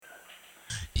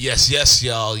Yes,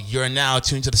 y'all. You're now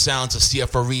tuned to the sounds of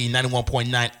CFRE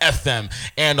 91.9 FM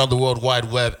and on the World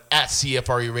Wide Web at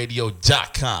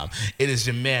CFREradio.com. It is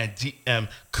your man, DM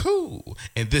Cool,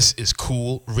 and this is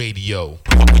Cool Radio.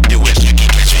 What we do is you keep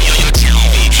it on your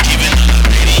TV, even on the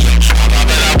radio. Blah, blah,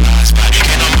 blah, blah,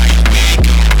 get on my way,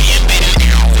 go. We invaded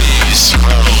airwaves.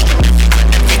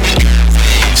 Everything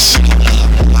airwaves.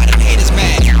 Why them haters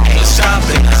mad? Ain't no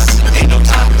stopping us. Ain't no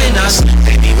topping us.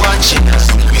 They be watching us.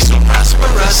 We so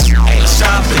prosperous. Ain't no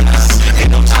stopping us.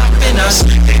 Ain't no topping us.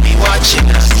 They be watching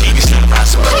us. We so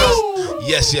prosperous.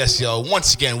 Yes, y'all.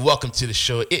 Once again, welcome to the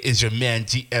show. It is your man,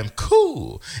 GM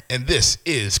Cool, and this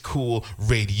is Cool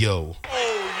Radio.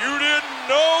 Oh, you didn't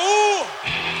know?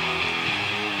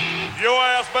 Your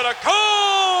ass better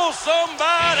call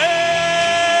somebody.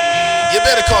 You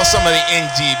better call somebody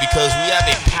NG because we have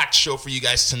a packed show for you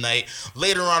guys tonight.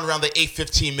 Later on, around the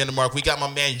 8:15 minute mark, we got my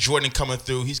man Jordan coming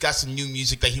through. He's got some new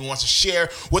music that he wants to share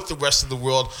with the rest of the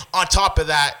world. On top of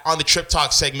that, on the Trip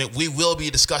Talk segment, we will be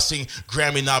discussing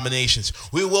Grammy nominations.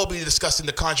 We will be discussing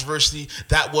the controversy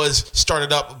that was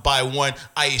started up by one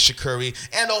Ayesha Curry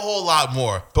and a whole lot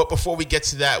more. But before we get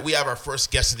to that, we have our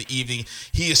first guest of the evening.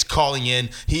 He is calling in.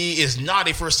 He is not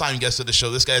a first-time guest of the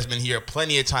show. This guy's been here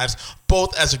plenty of times,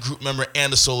 both as a group member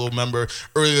and a solo member.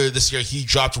 Earlier this year, he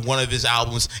dropped one of his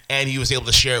albums, and he was able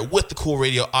to share it with the Cool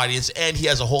Radio audience, and he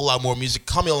has a whole lot more music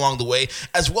coming along the way,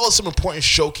 as well as some important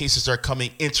showcases that are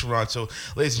coming in Toronto.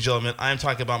 Ladies and gentlemen, I am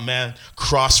talking about, man,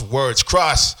 Crosswords.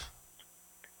 Cross.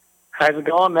 How's it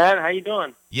going, man? How you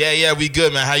doing? Yeah, we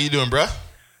good, man. How you doing, bro?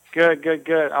 Good.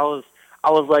 I was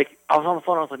on the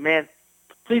phone. I was like, man,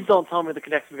 please don't tell me the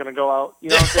connection's gonna go out. You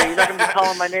know what I'm saying? You're not gonna be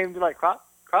calling my name and be like, Cross?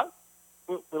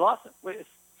 We lost it. Wait, it's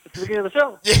the beginning of the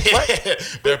show. Yeah.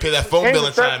 Better pay that phone bill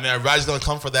in time, man. Roger's gonna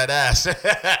come for that ass.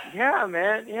 Yeah,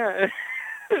 man. Yeah.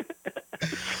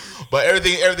 But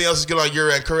everything else is good on your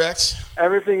end, correct?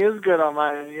 Everything is good on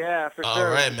my end. Yeah, for sure.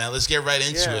 All right, man. Let's get right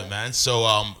into it, man. So,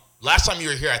 last time you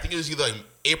were here, I think it was either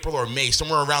April or May,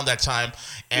 somewhere around that time,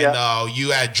 and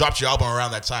you had dropped your album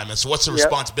around that time. And so, what's the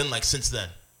response been like since then?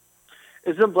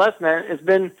 It's been blessed, man. It's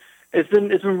been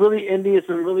really indie. It's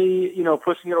been really,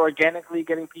 pushing it organically,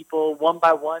 getting people one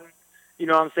by one, you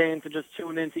know what I'm saying, to just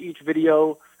tune into each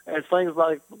video. And it's funny,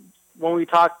 like when we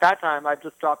talked that time, I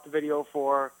just dropped the video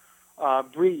for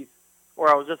Breathe, or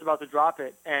I was just about to drop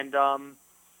it. And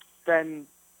then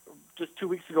just 2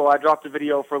 weeks ago, I dropped a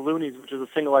video for Loonies, which is a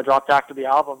single I dropped after the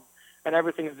album. And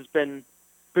everything has just been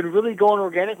really going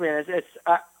organically. And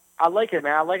I like it,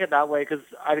 man. I like it that way because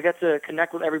I get to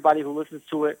connect with everybody who listens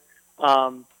to it.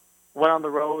 Went on the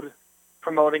road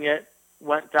promoting it,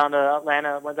 went down to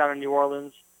Atlanta, went down to New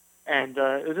Orleans, and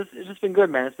it's just been good,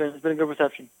 man. It's been a good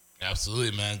reception.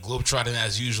 Absolutely, man. Globetrotting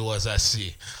as usual, as I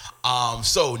see.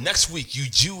 So next week you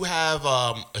do have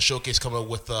a showcase coming up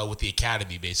with the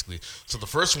Academy, basically. So the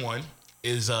first one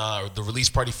is the release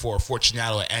party for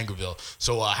Fortunato at Angerville.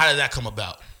 So how did that come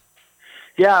about?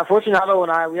 Yeah, Fortunato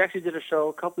and we actually did a show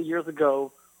a couple of years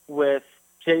ago with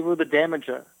J. Rue the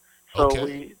Damager. So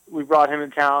we brought him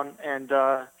in town, and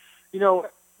ever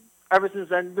since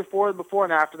then, before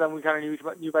and after then, we kind of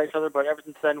knew about each other. But ever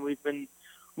since then, we've been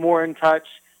more in touch.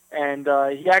 And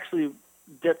he actually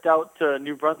dipped out to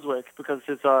New Brunswick because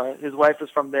his wife is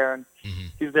from there, and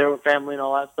he's there with family and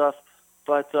all that stuff.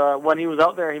 But when he was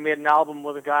out there, he made an album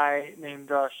with a guy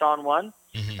named Sean One.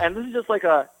 And this is just like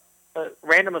a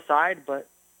random aside, but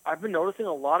I've been noticing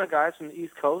a lot of guys from the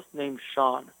East Coast named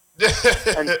Sean.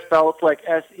 And spelled like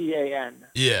S-E-A-N.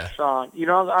 Yeah. Sean. I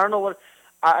don't know what...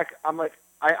 I'm like,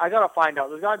 I got to find out.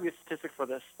 There's got to be a statistic for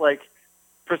this. Like,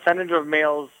 percentage of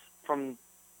males from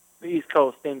the East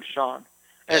Coast named Sean.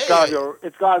 And it's got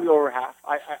to be over half.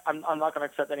 I'm not going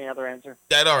to accept any other answer.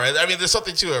 That all right. I mean, there's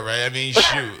something to it, right? I mean,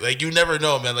 shoot. Like, you never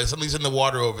know, man. Like, something's in the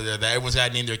water over there that everyone's got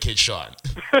to name their kid Sean.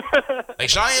 Like,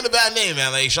 Sean ain't a bad name,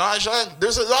 man. Like, Sean,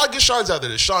 there's a lot of good Seans out there.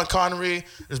 There's Sean Connery.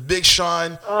 There's Big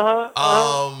Sean. That's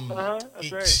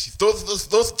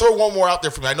right. Throw one more out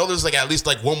there for me. I know there's, like, at least,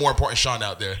 like, one more important Sean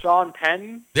out there. Sean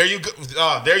Penn. There you go.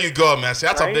 There you go, man. See,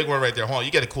 that's a big one right there. Hold on.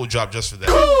 You get a cool job just for that.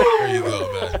 There you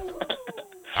go, man.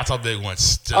 That's a big one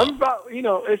still.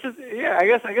 It's just, I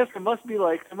guess it must be,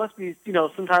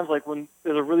 sometimes like when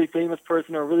there's a really famous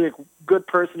person or a really good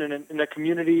person in a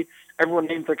community, everyone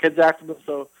names their kids after them.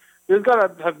 So there's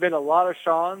got to have been a lot of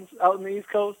Seans out in the East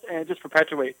Coast, and it just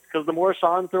perpetuates. Because the more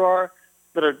Seans there are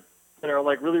that are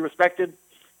like really respected,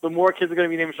 the more kids are going to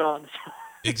be named Sean.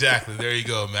 Exactly. There you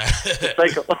go, man.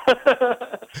 Cycle.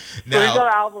 So he's got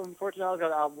an album. Fortunato's got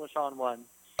an album with Sean One.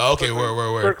 Okay,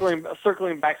 where?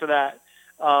 Circling back to that.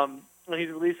 When he's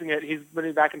releasing it, he's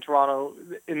been back in Toronto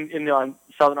in the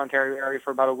Southern Ontario area for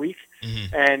about a week,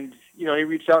 and he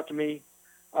reached out to me.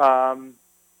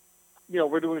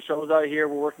 We're doing shows out here.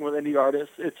 We're working with indie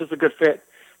artists. It's just a good fit.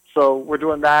 So we're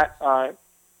doing that.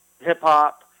 Hip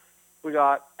hop. We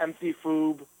got MC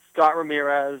Foob, Scott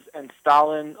Ramirez, and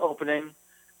Stalin opening,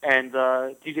 and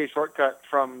DJ Shortcut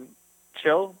from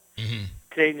Chill. Mm-hmm.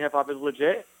 Canadian hip hop is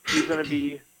legit. He's gonna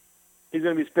be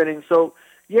spinning. So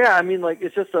yeah, I mean, like,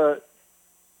 it's just a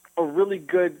really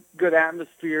good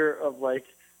atmosphere of, like,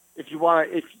 if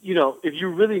you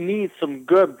really need some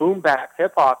good boom bap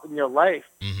hip hop in your life,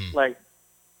 Mm-hmm. like,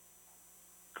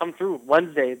 come through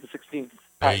Wednesday the 16th.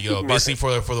 There you go. Basically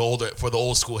for the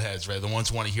old school heads, right? The ones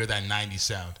who want to hear that 90s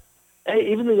sound.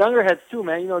 Hey, even the younger heads too,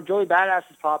 man. Joey Badass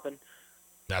is popping.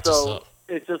 That's what's up.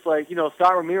 It's just like,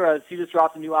 Scott Ramirez, he just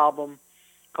dropped a new album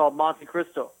called Monte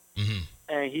Cristo. Mm-hmm.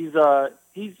 And he's in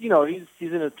his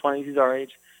 20s, he's our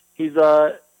age. He's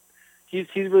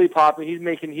really popping. He's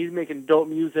making dope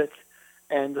music.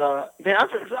 And man,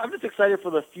 I'm just excited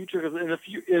for the future, because in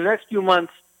the next few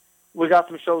months we got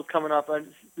some shows coming up. And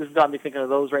this has got me thinking of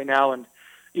those right now. And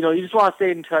you just want to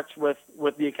stay in touch with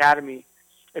the Academy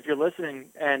if you're listening,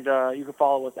 and you can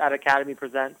follow us at Academy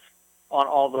Presents on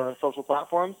all the social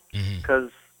platforms, because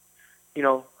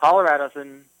holler at us,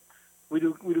 and we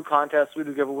do contests, we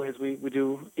do giveaways, we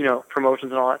do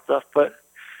promotions and all that stuff.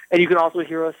 And you can also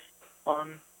hear us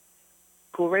on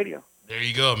Cool Radio. There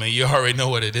you go, man. You already know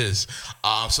what it is.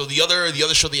 So the other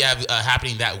show that you have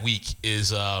happening that week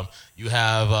is you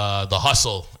have The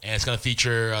Hustle, and it's going to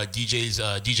feature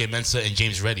DJ Mensa and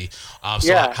James Reddy. How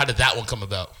did that one come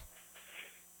about?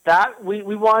 That we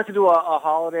wanted to do a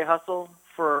holiday hustle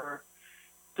for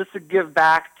just to give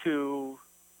back to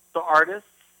the artists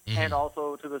and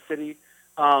also to the city.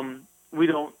 We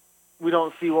don't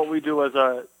see what we do as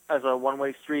a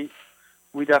one-way street.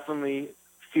 We definitely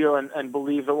feel and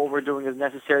believe that what we're doing is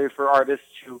necessary for artists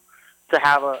to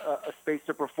have a space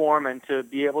to perform and to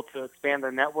be able to expand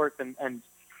their network and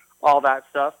all that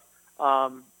stuff.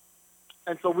 And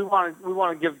so we want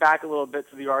to give back a little bit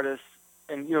to the artists,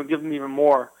 and give them even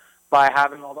more by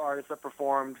having all the artists that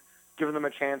performed, giving them a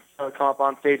chance to come up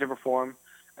on stage and perform.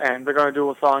 And they're going to do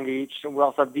a song each. And we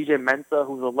also have DJ Mensa,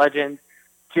 who's a legend,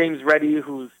 James Reddy,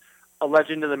 who's a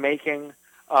legend in the making,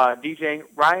 DJing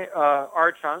Ryan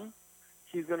R. Chung.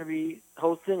 He's going to be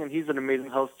hosting, and he's an amazing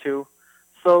host too.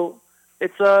 So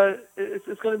it's going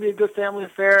to be a good family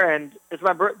affair, and it's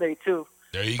my birthday too.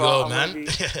 There you go, man.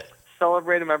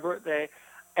 Celebrating my birthday,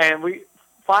 and we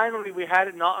had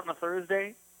it not on a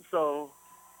Thursday, so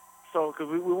because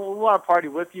we want to party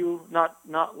with you, not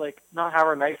have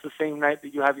our nights the same night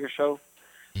that you have your show.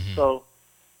 Mm-hmm. So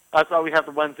that's why we have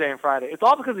the Wednesday and Friday. It's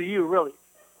all because of you, really.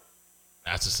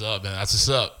 That's what's up, man. That's what's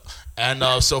up. And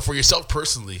so for yourself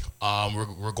personally,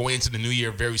 we're going into the new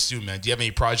year very soon, man. Do you have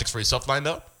any projects for yourself lined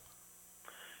up?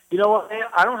 You know what, man?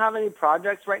 I don't have any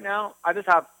projects right now. I just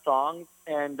have songs,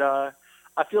 and I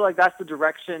feel like that's the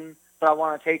direction that I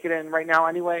want to take it in right now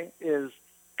anyway, is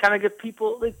kind of tease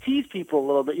people a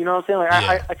little bit. You know what I'm saying?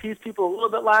 Like, I teased people a little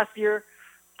bit last year,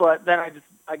 but then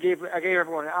I gave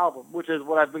everyone an album, which is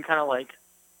what I've been kind of like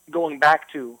going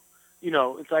back to.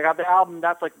 It's like I got the album,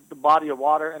 that's like the body of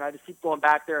water, and I just keep going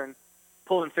back there and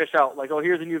pulling fish out. Like, oh,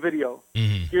 here's a new video.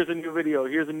 Mm-hmm. Here's a new video.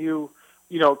 Here's a new,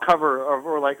 cover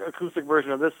or like acoustic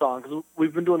version of this song. Because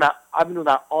we've been doing that. I've been doing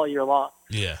that all year long.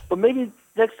 Yeah. But maybe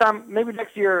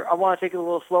next year, I want to take it a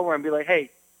little slower and be like, hey,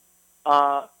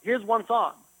 here's one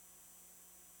song.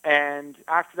 And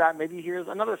after that, maybe here's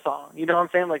another song. You know what I'm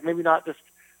saying? Like, maybe not just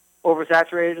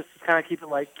oversaturated, just kind of keep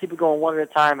it going one at a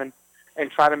time and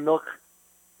try to milk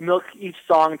each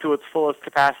song to its fullest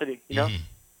capacity, Mm-hmm.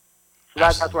 So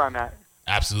that's where I'm at.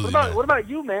 Absolutely. What about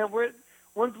you, man?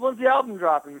 When's the album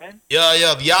dropping, man?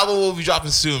 Yeah, the album will be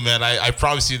dropping soon, man. I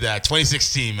promise you that.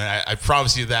 2016, man. I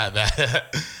promise you that, man.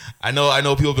 I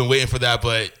know people have been waiting for that,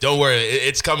 but don't worry,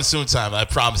 it's coming soon time. I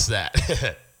promise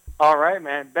that. All right,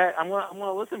 man. Bet I'm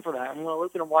gonna listen for that. I'm gonna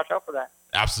listen and watch out for that.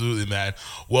 Absolutely, man.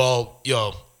 Well,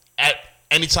 at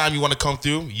anytime you want to come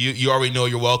through, you already know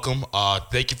you're welcome.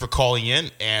 Thank you for calling in,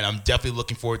 and I'm definitely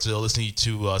looking forward to listening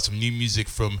to some new music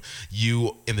from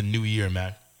you in the new year,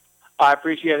 man. I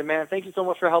appreciate it, man. Thank you so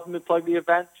much for helping me plug the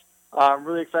event. I'm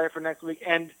really excited for next week.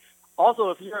 And also,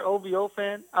 if you're an OVO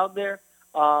fan out there,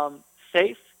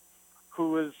 Safe,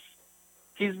 who is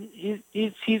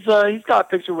he's got a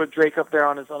picture with Drake up there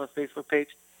on his Facebook page.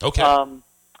 Okay.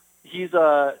 He's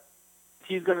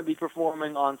going to be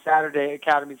performing on Saturday.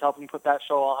 Academy's helping put that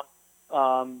show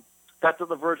on. That's at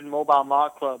the Virgin Mobile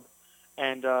Mod Club,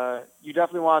 and you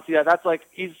definitely want to see that. That's like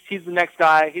he's the next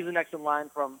guy. He's the next in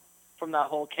line from that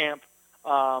whole camp.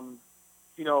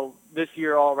 This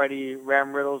year already,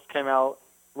 Ram Riddles came out,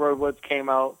 Roy Woods came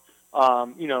out.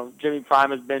 Jimmy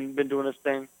Prime has been doing his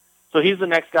thing. So he's the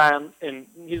next guy,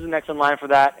 he's the next in line for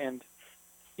that. And,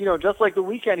 just like the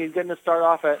weekend, he's getting to start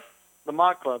off at the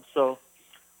Mock Club. So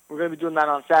we're going to be doing that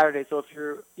on Saturday. So if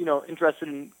you're, interested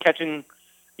in catching,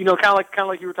 kind of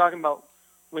like you were talking about,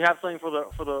 we have something for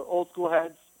the old school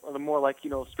heads or the more like,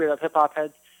 straight up hip hop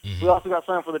heads. Mm-hmm. We also got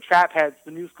something for the trap heads,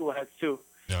 the new school heads too.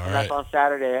 All and right. That's on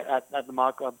Saturday at the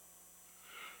Mock Club.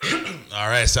 All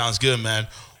right, sounds good, man.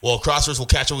 Well, Crosswords, will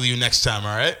catch up with you next time,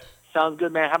 all right? Sounds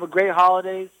good, man. Have a great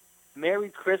holidays. Merry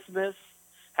Christmas.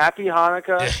 Happy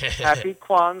Hanukkah. Happy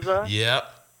Kwanzaa. Yep.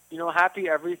 Happy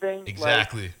everything.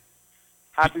 Exactly.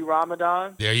 Happy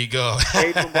Ramadan. There you go.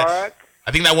 Eid Mubarak.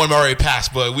 I think that one already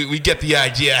passed, but we get the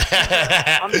idea.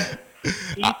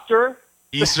 Easter.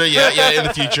 Yeah, in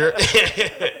the future.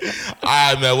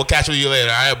 All right, man. We'll catch up with you later.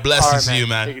 All right, blessings to you,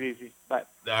 man. Take it easy. Bye.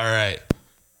 All right.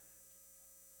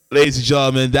 Ladies and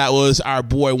gentlemen, that was our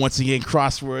boy, once again,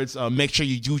 Crosswords. Make sure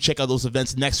you do check out those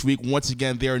events next week. Once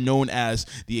again, they are known as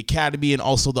the Academy and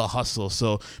also the Hustle.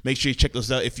 So make sure you check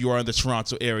those out if you are in the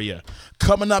Toronto area.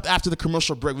 Coming up after the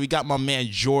commercial break, we got my man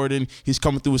Jordan. He's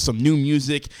coming through with some new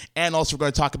music. And also we're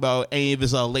going to talk about any of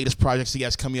his latest projects he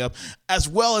has coming up, as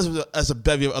well as a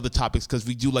bevy of other topics, because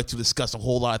we do like to discuss a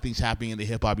whole lot of things happening in the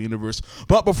hip-hop universe.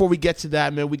 But before we get to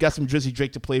that, man, we got some Drizzy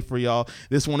Drake to play for y'all.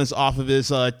 This one is off of his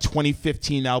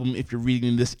 2015 album. If you're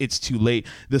reading this, it's too late.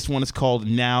 This one is called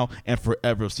Now and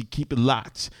Forever. So keep it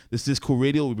locked. This is Cool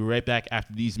Radio. We'll be right back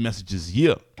after these messages.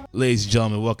 Yeah. Ladies and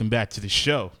gentlemen, welcome back to the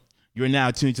show. You're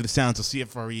now tuned to the sounds of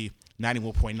CFRE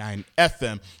 91.9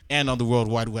 FM and on the World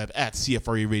Wide Web at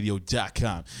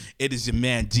CFREradio.com. It is your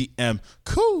man DM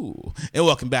Cool, and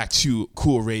welcome back to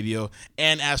Cool Radio.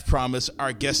 And as promised,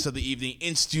 our guest of the evening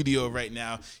in studio right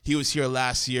now. He was here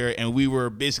last year, and we were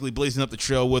basically blazing up the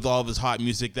trail with all of his hot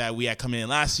music that we had come in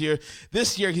last year.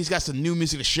 This year, he's got some new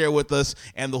music to share with us,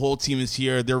 and the whole team is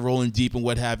here. They're rolling deep and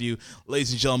what have you.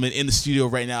 Ladies and gentlemen, in the studio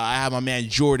right now, I have my man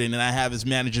Jordan, and I have his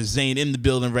manager Zain in the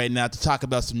building right now to talk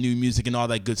about some new music and all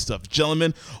that good stuff.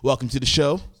 Gentlemen, welcome to the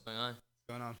show. What's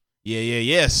going on?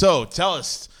 Yeah. So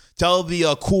tell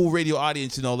the Cool Radio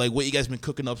audience, what you guys been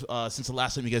cooking up since the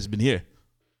last time you guys have been here.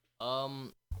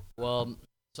 Well,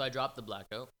 so I dropped the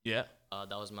Blackout. Yeah.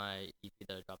 That was my EP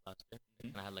that I dropped last year.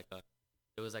 And I had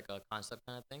it was like a concept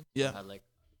kind of thing. Yeah. It had like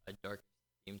a dark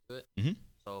theme to it. Mm-hmm.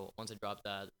 So once I dropped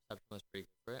that, the reception was pretty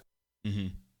good for it. Mm-hmm.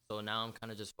 So now I'm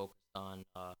kind of just focused on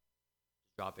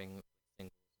dropping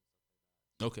singles.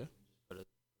 Okay. Put a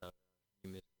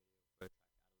new music video for a track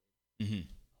Mm-hmm.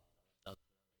 that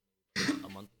was a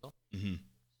month ago. Mm-hmm.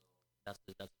 That's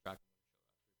the track.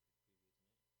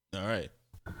 All right.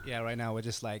 Yeah, right now we're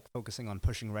just like focusing on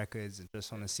pushing records and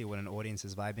just want to see what an audience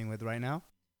is vibing with right now.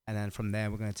 And then from there,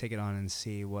 we're going to take it on and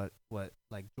see what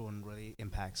like Jordan really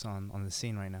impacts on the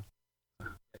scene right now.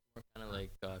 We're kind of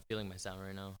like feeling my sound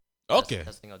right now. Okay.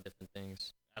 Testing out different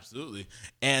things. Absolutely.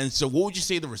 And so what would you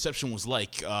say the reception was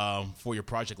like for your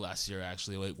project last year,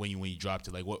 actually, like when you dropped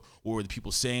it? Like what were the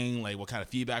people saying? Like what kind of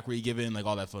feedback were you giving? Like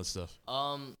all that fun stuff.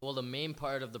 Well, the main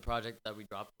part of the project that we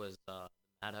dropped was the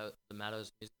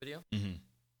Madhouse music video. Mm-hmm.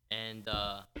 And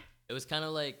it was kind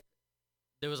of like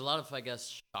there was a lot of, I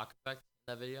guess, shock effect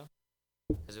in that video,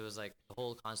 because it was like the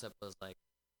whole concept was like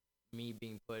me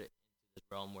being put into this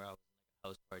realm where I was in like a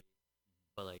house party,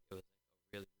 but like it was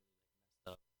like a really messed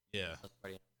up house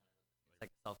party. It's like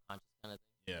a self-conscious kind of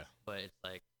thing. Yeah. But it's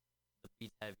like the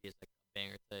beat's heavy, it's like a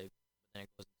banger type, but then it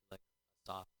goes into like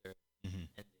a softer ending.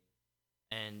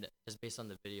 And just based on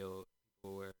the video,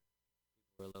 people were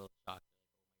a little shocked.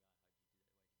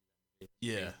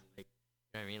 Yeah. Like,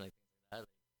 you know what I mean? Like, that.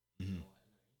 Like,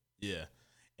 yeah.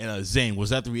 And Zain, was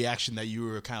that the reaction that you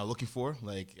were kind of looking for,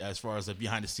 like as far as the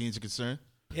behind the scenes are concerned?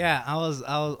 Yeah, I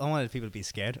wanted people to be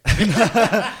scared.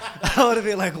 I wanted to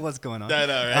be like, what's going on?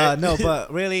 Right? No,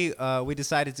 but really, we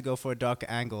decided to go for a darker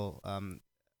angle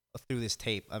through this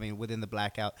tape. I mean, within the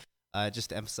Blackout, just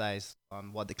to emphasize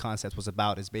on what the concept was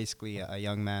about. Is basically a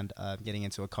young man getting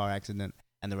into a car accident,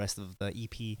 and the rest of the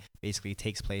EP basically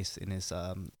takes place in his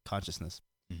consciousness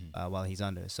while he's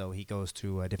under. So he goes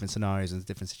through different scenarios and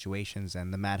different situations,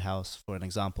 and the madhouse, for an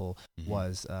example,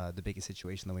 was the biggest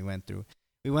situation that we went through.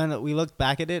 We looked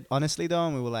back at it, honestly, though,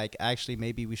 and we were like, actually,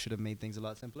 maybe we should have made things a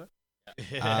lot simpler.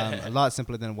 A lot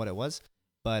simpler than what it was.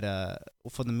 But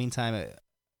for the meantime,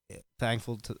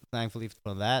 thankfully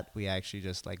for that, we actually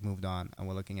just like moved on, and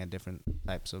we're looking at different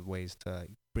types of ways to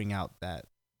bring out that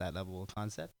level of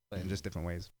concept, but in just different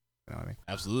ways. You know what I mean?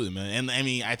 Absolutely, man. And I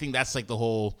mean, I think that's like the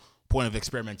whole point of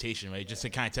experimentation, right? Just to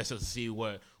kind of test out to see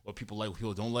what people like, what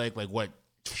people don't like what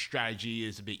strategy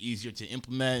is a bit easier to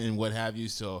implement and what have you.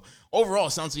 So overall,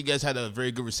 it sounds like you guys had a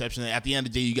very good reception. At the end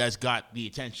of the day, you guys got the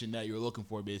attention that you were looking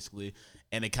for, basically,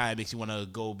 and it kind of makes you want to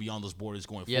go beyond those borders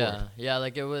going forward. Yeah,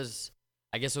 like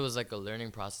I guess it was like a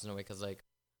learning process in a way, because like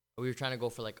we were trying to go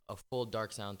for like a full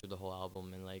dark sound through the whole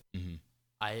album, and like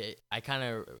I kind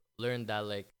of learned that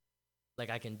like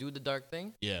I can do the dark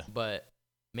thing, but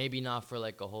maybe not for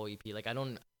like a whole EP. Like I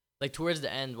don't like towards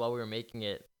the end while we were making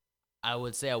it, I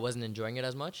would say I wasn't enjoying it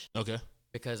as much. Okay.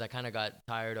 Because I kind of got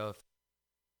tired of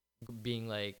being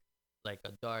like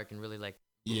a dark and really like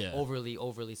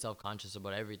overly self-conscious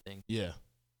about everything. Yeah.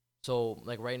 So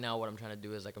like right now, what I'm trying to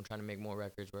do is like I'm trying to make more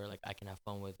records where like I can have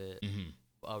fun with it.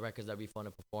 Records that be fun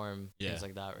to perform, things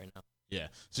like that right now. Yeah.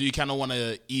 So you kind of want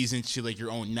to ease into like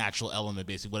your own natural element,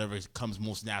 basically, whatever comes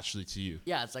most naturally to you.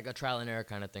 Yeah, it's like a trial and error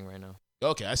kind of thing right now.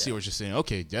 Okay, I see what you're saying.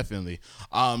 Okay, definitely.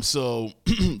 So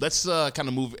let's kind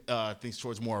of move things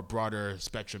towards more broader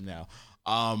spectrum now.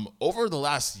 Over the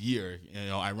last year,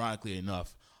 ironically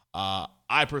enough,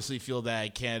 I personally feel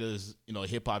that Canada's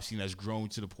hip hop scene has grown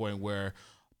to the point where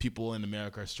people in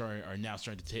America are now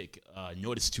starting to take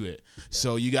notice to it. Yeah.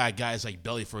 So you got guys like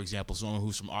Belly, for example, someone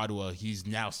who's from Ottawa. He's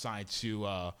now signed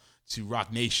to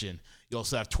Rock Nation. You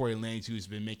also have Tory Lanez, who's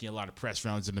been making a lot of press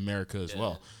rounds in America as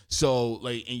well. So,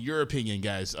 like, in your opinion,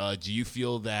 guys, do you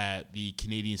feel that the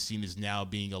Canadian scene is now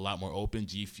being a lot more open?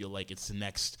 Do you feel like it's the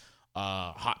next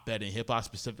hotbed in hip hop,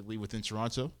 specifically within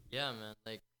Toronto? Yeah, man.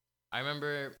 Like, I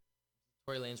remember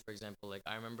Tory Lanez, for example. Like,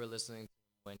 I remember listening to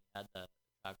when he had that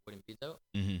track Wooden Beads out.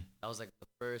 That was like the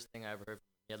first thing I ever heard from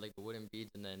him. He had like the Wooden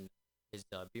Beads and then his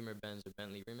Beamer Benz or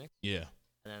Bentley remix. Yeah.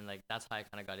 And then like that's how I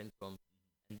kind of got into him.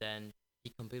 And then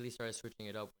he completely started switching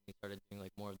it up when he started doing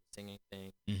like more of the singing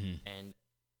thing. And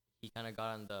he kind of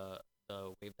got on the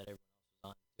wave that everyone else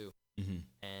was on too.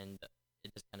 And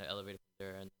it just kind of elevated from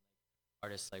there. And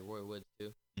artists like Roy Woods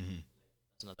too.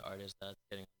 That's another artist that's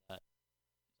getting on that.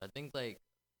 So I think like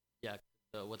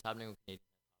what's happening with Canadian.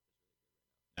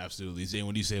 Absolutely. Zain,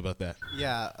 what do you say about that?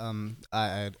 Yeah,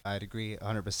 I'd agree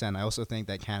 100%. I also think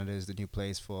that Canada is the new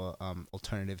place for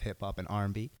alternative hip hop and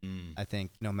R&B. I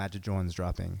think Magic Jordan's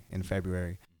dropping in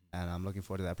February, and I'm looking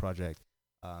forward to that project.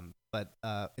 But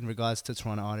in regards to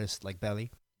Toronto artists like Belly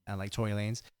and like Tory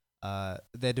Lanez,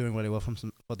 they're doing really well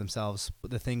for themselves.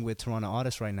 But the thing with Toronto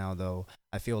artists right now, though,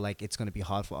 I feel like it's going to be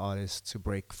hard for artists to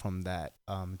break from that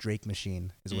Drake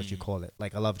machine, is what you call it.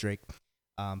 Like, I love Drake,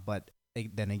 but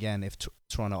then again, if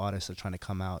Toronto artists are trying to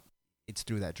come out, it's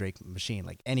through that Drake machine.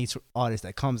 Like any artist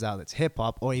that comes out that's hip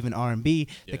hop or even R&B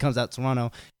that comes out Toronto,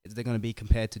 they're going to be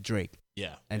compared to Drake.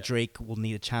 Yeah. And Drake will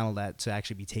need to channel that to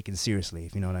actually be taken seriously,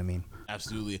 if you know what I mean.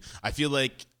 Absolutely. I feel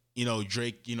like,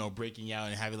 Drake, breaking out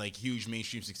and having like huge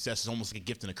mainstream success is almost like a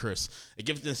gift and a curse. A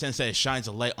gift in the sense that it shines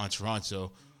a light on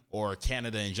Toronto or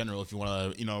Canada in general, if you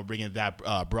want to, bring it that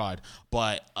broad.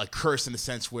 But a curse in the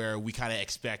sense where we kind of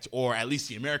expect, or at least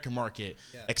the American market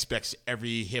expects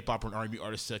every hip hop and R&B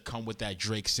artist to come with that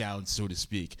Drake sound, so to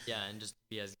speak. Yeah, and just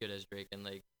be as good as Drake. And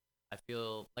like, I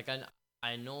feel like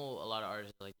I know a lot of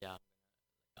artists are like,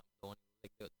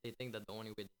 they think that the only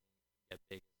way they get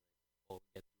big is like,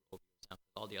 get through OVO sound.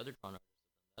 All the other Toronto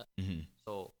artists have done that.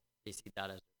 So they see that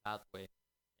as their pathway.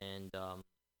 And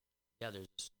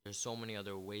there's so many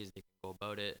other ways they can go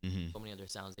about it. So many other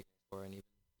sounds they can explore, and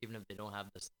even if they don't have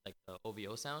this like the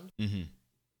OVO sound, the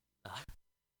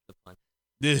pun.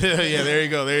 Yeah, there you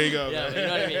go. Yeah, you know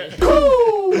what I mean.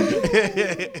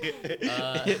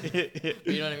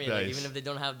 You know what I mean. Nice. Like even if they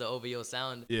don't have the OVO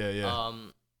sound,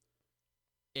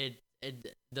 it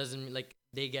doesn't like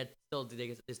they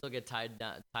still get tied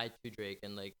to Drake,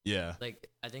 and like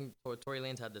I think Tory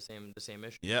Lanez had the same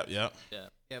issue. Yeah.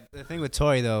 The thing with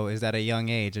Tory though is that at a young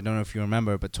age, I don't know if you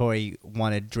remember, but Tory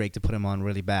wanted Drake to put him on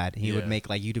really bad. He would make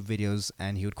like YouTube videos,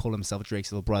 and he would call himself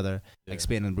Drake's little brother, like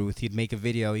Spin and Booth. He'd make a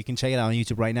video. You can check it out on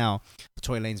YouTube right now.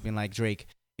 Tory Lanez being like, Drake,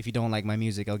 if you don't like my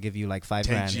music, I'll give you like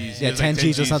 $5,000. 10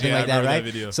 G's or something like that,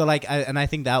 right? So like, I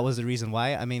think that was the reason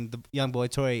why. I mean, the young boy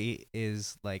Tory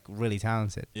is like really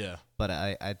talented. Yeah. But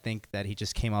I think that he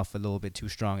just came off a little bit too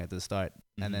strong at the start,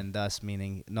 and then thus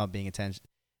meaning not being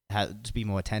had to be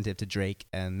more attentive to Drake.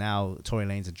 And now Tory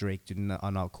Lanez and Drake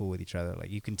are not cool with each other. Like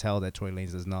you can tell that Tory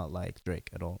Lanez does not like Drake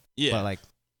at all. Yeah. But like,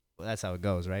 that's how it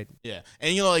goes, right? Yeah.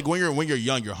 And like when you're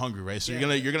young, you're hungry, right? So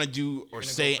you're gonna do or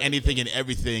say anything and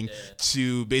everything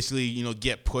to basically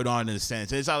get put on in a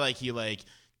sense. And it's not like he like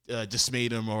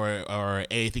dismayed him or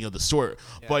anything of the sort.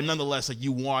 But nonetheless, like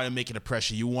you want to make an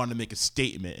impression, you want to make a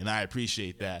statement, and I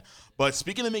appreciate that. But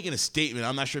speaking of making a statement,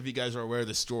 I'm not sure if you guys are aware of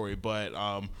the story, but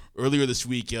earlier this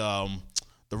week, the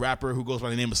rapper who goes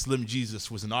by the name of Slim Jesus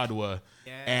was in Ottawa,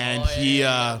 and he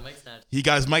he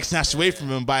got his mic snatched away from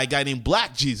him by a guy named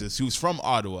Black Jesus, who's from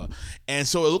Ottawa. And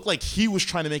so it looked like he was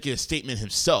trying to make it a statement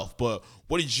himself. But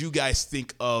what did you guys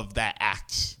think of that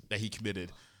act that he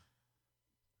committed?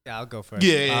 Yeah, I'll go first.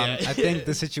 Yeah. I think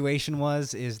the situation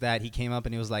is that he came up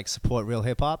and he was like, support real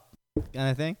hip hop kind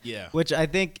of thing. Yeah. Which I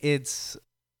think it's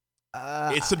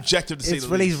subjective to say the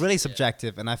least. It's really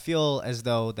subjective. And I feel as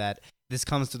though that this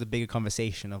comes to the bigger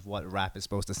conversation of what rap is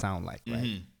supposed to sound like, right?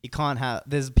 Mm-hmm. You can't have,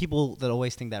 there's people that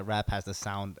always think that rap has to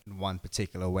sound in one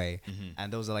particular way. Mm-hmm.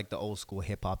 And those are like the old school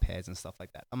hip hop heads and stuff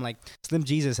like that. I'm like, Slim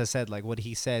Jesus has said like what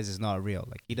he says is not real.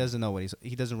 Like he doesn't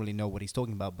really know what he's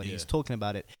talking about, but he's talking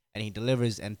about it and he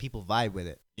delivers and people vibe with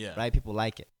it. Yeah. Right? People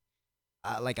like it.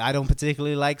 Like I don't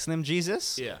particularly like Slim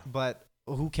Jesus. Yeah. But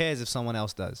who cares if someone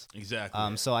else does?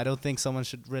 Exactly. So I don't think someone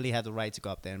should really have the right to go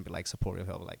up there and be like, support your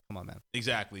help. Like, come on, man.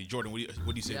 Exactly. Jordan, what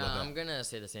do you say about that? I'm gonna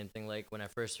say the same thing. Like when I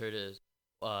first heard it,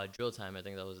 Drill Time. I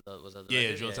think that was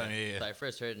the Drill Time. Yeah. So I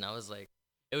first heard it and I was like,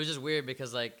 it was just weird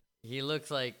because like he looks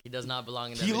like he does not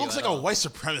belong in that He video looks like at all. a white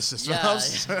supremacist. Yeah.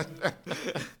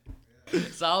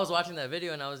 So I was watching that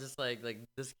video and I was just like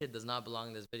this kid does not belong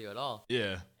in this video at all.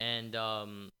 Yeah. And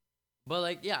but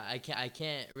like I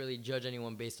can't really judge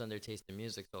anyone based on their taste in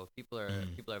music. So if people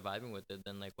are vibing with it,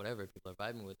 then like whatever, people are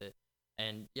vibing with it.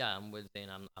 And yeah, I'm with Zayn.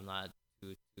 I'm not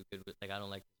too good with, like, I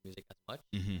don't like his music as much.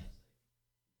 Mm-hmm.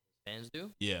 Fans do.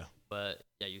 Yeah. But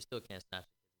yeah, you still can't snatch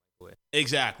it away.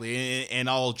 Exactly, and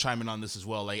I'll chime in on this as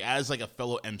well. Like as like a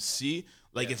fellow MC,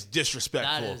 like it's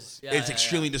disrespectful. It's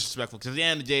extremely disrespectful because at the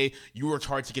end of the day, you worked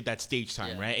hard to get that stage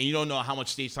time, right? And you don't know how much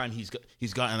stage time he's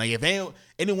gotten. Like if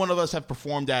any one of us have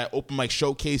performed at open mic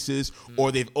showcases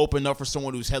or they've opened up for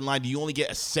someone who's headlined, you only get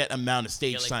a set amount of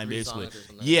stage time, basically.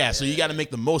 So you got to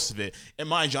make the most of it. And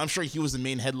mind you, I'm sure he was the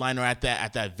main headliner at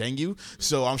that venue,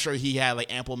 so I'm sure he had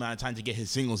like ample amount of time to get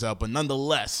his singles out. But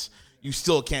nonetheless, you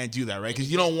still can't do that, right?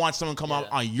 Because you don't want someone to come out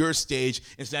on your stage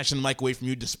and snatching the mic away from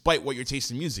you, despite what your taste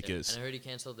in music is. And I heard he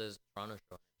canceled his Toronto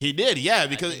show. He did,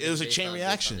 because it was a chain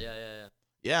reaction.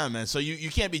 Yeah, man. So you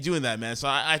can't be doing that, man. So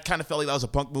I kind of felt like that was a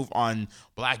punk move on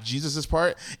Black Jesus'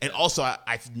 part. And also,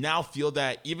 I now feel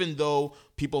that even though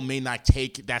people may not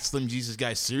take that Slim Jesus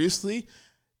guy seriously,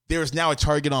 there's now a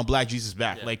target on Black Jesus'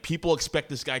 back. Yeah. Like, people expect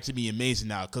this guy to be amazing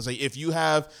now. Because like, if you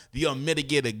have the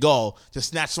unmitigated gall to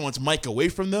snatch someone's mic away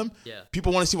from them,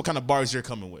 people want to see what kind of bars you're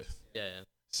coming with.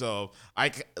 So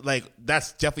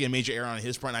that's definitely a major error on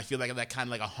his part. And I feel like that kind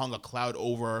of like hung a cloud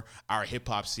over our hip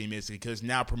hop scene, basically, because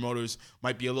now promoters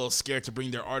might be a little scared to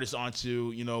bring their artists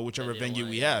onto, whichever venue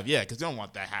we have. Yeah, because they don't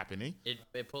want that happening.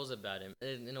 It pulls a bad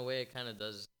image. In a way, it kind of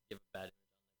does give a bad image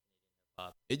on hip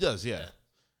hop. It does, yeah.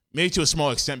 Maybe to a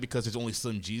small extent because it's only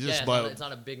Slim Jesus, but it's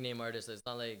not a big name artist. It's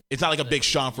not like a Big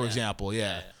Sean, for example.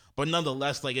 Yeah. But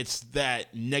nonetheless, like, it's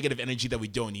that negative energy that we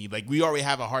don't need. Like, we already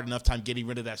have a hard enough time getting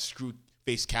rid of that screw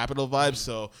face capital vibe,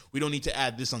 so we don't need to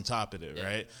add this on top of it,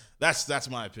 right? That's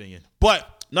my opinion.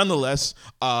 But nonetheless,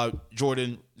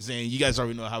 Jordan, Zayn, you guys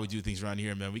already know how we do things around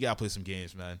here, man. We gotta play some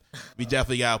games, man. We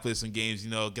definitely gotta play some games.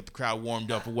 Get the crowd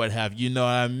warmed up or what have you. You know what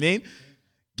I mean?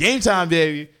 Game time,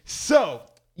 baby. So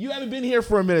you haven't been here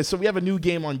for a minute, so we have a new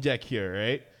game on deck here,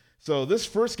 right? So this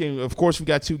first game, of course, we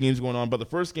got two games going on, but the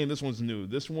first game, this one's new.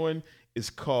 This one is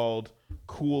called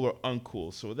Cool or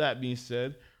Uncool. So with that being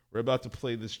said, we're about to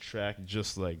play this track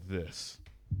just like this.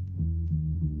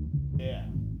 Yeah.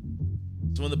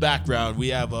 So in the background, we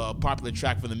have a popular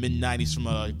track from the mid-'90s from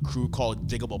a crew called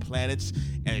Diggable Planets,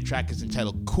 and the track is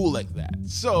entitled Cool Like That.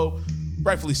 So,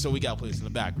 rightfully so, we got to play this in the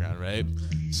background, right?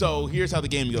 So here's how the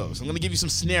game goes. I'm going to give you some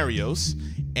scenarios,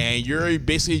 and you're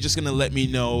basically just going to let me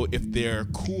know if they're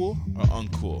cool or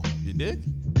uncool. You dig?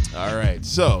 All right,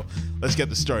 so let's get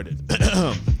this started.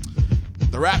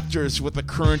 The Raptors with a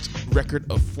current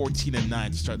record of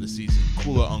 14-9 to start the season.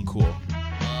 Cool or uncool?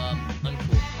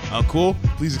 Uncool. Uncool?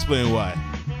 Please explain why.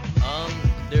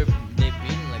 They've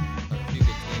beaten like a few good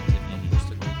teams. They lost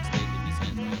to Golden State. They beat San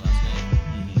Antonio last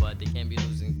night, but they can't be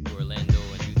losing to Orlando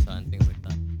and Utah and things like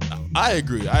that. I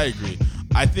agree.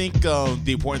 I think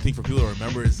the important thing for people to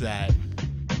remember is that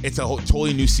it's a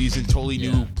totally new season, totally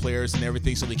new players and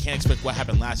everything, so they can't expect what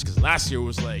happened last year. Because last year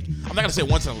was like, I'm not going to say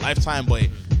once in a lifetime, but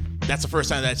that's the first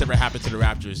time that's ever happened to the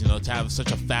Raptors, to have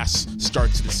such a fast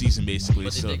start to the season, basically.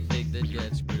 But so they did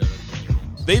get screwed out of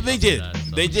games. They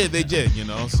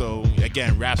did. So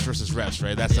again, raps versus refs,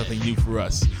 right? That's nothing new for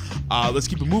us. Let's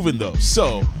keep it moving though.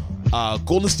 So,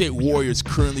 Golden State Warriors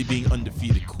currently being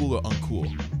undefeated. Cool or uncool?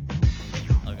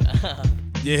 Okay.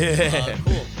 Yeah.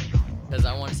 Cool. Because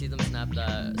I want to see them snap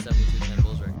that 72-10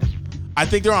 Bulls record. I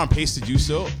think they're on pace to do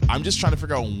so. I'm just trying to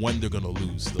figure out when they're gonna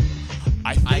lose though.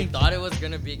 I think thought it was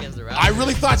gonna be against the Raptors. I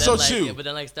really thought so like, too. But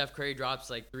then like Steph Curry drops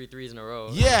like 3 threes in a row.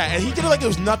 Yeah, and he did it like it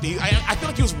was nothing. I feel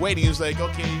like he was waiting. He was like,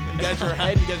 okay, you guys are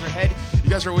ahead. You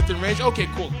guys are within range. Okay,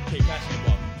 cool. Okay, passing the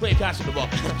ball. Passing the ball.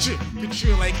 Good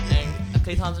shooting like.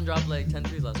 Klay Thompson dropped like 10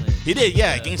 threes last night. He did,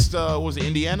 yeah, against what was it,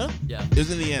 Indiana? Yeah. It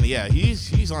was Indiana. Yeah,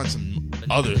 he's on some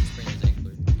other.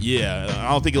 Yeah,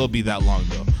 I don't think it'll be that long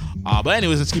though. But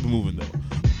anyways, let's keep it moving though.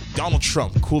 Donald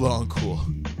Trump, cool on cool.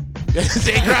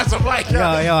 Zane grabs a mic. Yo,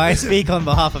 I speak on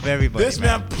behalf of everybody. This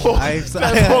man pulled a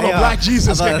yo, Black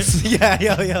Jesus.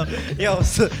 Yo,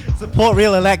 support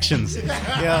real elections. Yo,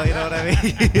 you know what I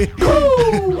mean?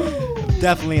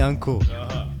 Definitely uncool.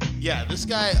 Yeah, this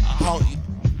guy.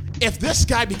 If this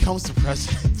guy becomes the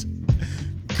president,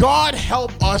 God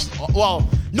help us. Well,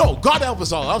 no, God help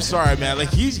us all. I'm sorry, man. Like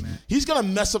he's gonna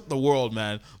mess up the world,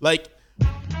 man. Like.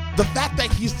 The fact that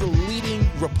he's the leading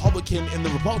Republican in the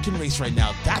Republican race right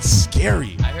now, that's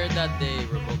scary. I heard that they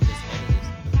revoked his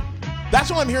candidacy.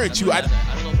 That's what I'm hearing too. I don't know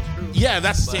if it's true. Yeah,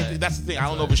 that's the same thing. That's the thing. I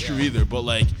don't know if it's true either, but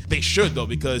like they should though,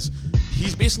 because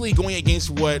he's basically going against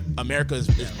what America is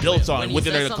built on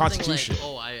within their Constitution. Like,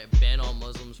 oh, I ban all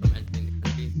Muslims from entering the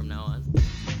country from now on.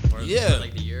 Or for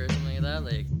like the year or something like that.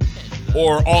 Like, you can't do that.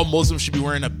 Or all Muslims should be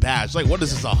wearing a badge. Like, what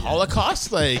is this, a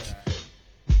Holocaust? Like.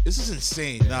 This is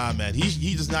insane. Nah, man.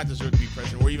 He does not deserve to be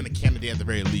president or even a candidate at the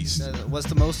very least. What's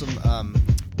the most, I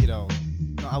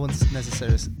wouldn't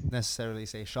necessarily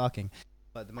say shocking,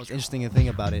 but the most interesting thing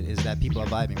about it is that people are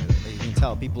vibing with it. Like, you can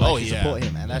tell people actually support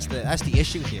him, and that's the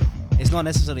issue here. It's not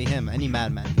necessarily him. Any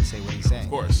madman can say what he's saying. Of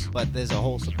course. But there's a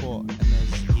whole support, and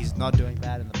he's not doing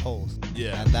bad in the polls.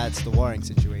 Yeah. And that's the worrying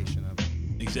situation.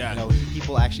 Exactly.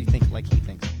 People actually think like he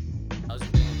thinks. How's he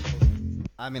doing?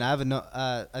 I mean,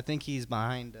 I think he's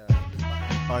behind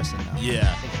Carson now.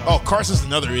 Yeah. Carson's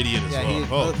another idiot as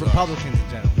well. Republicans in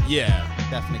general. Yeah.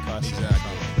 Definitely Carson.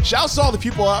 Exactly. Shouts to all the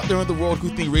people out there in the world who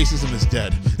think racism is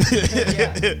dead.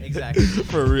 Yeah, exactly.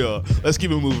 For real. Let's keep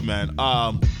it moving, man.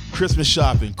 Christmas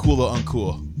shopping, cool or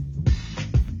uncool?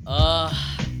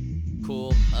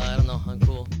 Cool. I don't know,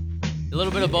 uncool. A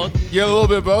little bit of both. Yeah, a little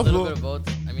bit of both. A little bit of both.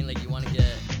 I mean, like you want to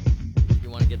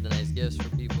get the nice gifts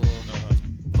for people,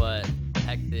 but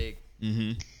hectic.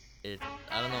 Mm-hmm.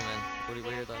 I don't know, man. What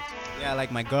are your thoughts? Yeah,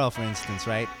 like my girl, for instance,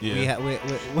 right? Yeah. We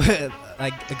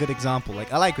like a good example.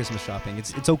 Like I like Christmas shopping.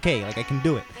 It's okay. Like I can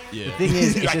do it. Yeah. The thing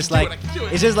is, it's just like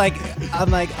I'm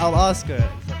like I'll ask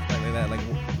her something like that. Like,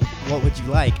 what would you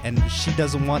like? And she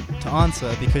doesn't want to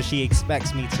answer because she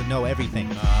expects me to know everything.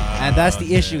 And that's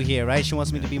the issue here, right? She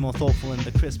wants me to be more thoughtful in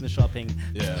the Christmas shopping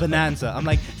bonanza. I'm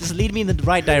like, just lead me in the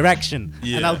right direction,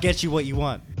 and I'll get you what you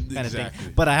want, kind of thing.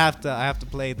 But I have to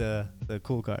play the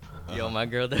cool card. Yo, my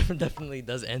girl definitely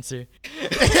does answer.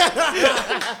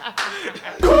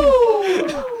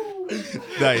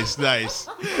 Nice.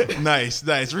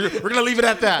 We're gonna leave it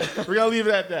at that.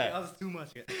 That was too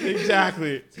much.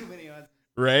 Exactly. Too many odds.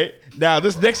 Right now,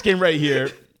 this next game right here.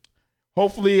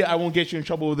 Hopefully, I won't get you in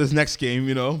trouble with this next game,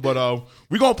 But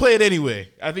we're gonna play it anyway.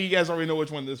 I think you guys already know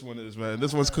which one this one is, man.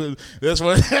 This one's cool. This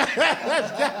one.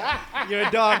 You're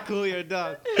a dog, cool. You're a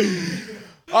dog.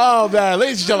 Oh man,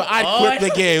 ladies and gentlemen, I quit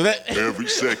the game. Every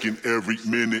second, every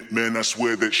minute, man, I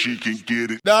swear that she can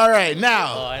get it. All right,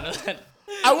 now. Oh, I know that.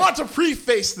 I want to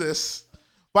preface this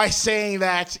by saying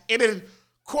that in a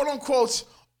quote-unquote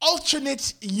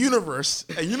alternate universe,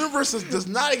 a universe that does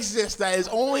not exist, that is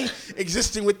only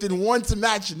existing within one's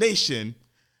imagination,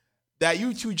 that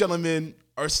you two gentlemen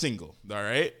are single, all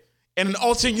right? In an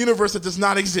alternate universe that does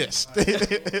not exist.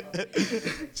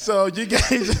 So you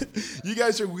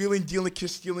guys are wheeling, dealing,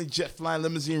 kiss stealing, jet flying,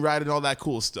 limousine riding, all that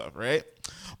cool stuff, right?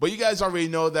 But you guys already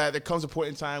know that there comes a point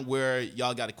in time where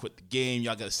y'all got to quit the game,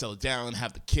 y'all got to settle down,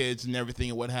 have the kids and everything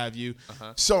and what have you.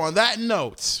 So on that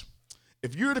note,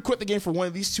 if you were to quit the game for one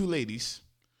of these two ladies,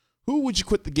 who would you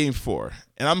quit the game for?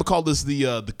 And I'm gonna call this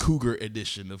the Cougar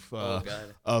edition of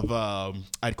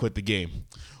I'd Quit the Game.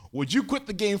 Would you quit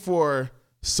the game for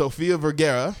Sofia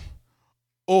Vergara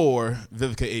or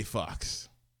Vivica A. Fox?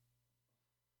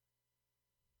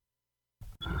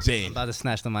 Zayn. I'm about to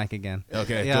snatch the mic again.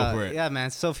 Okay, go for it. Yeah, man,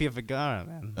 Sofia Vergara,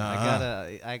 man.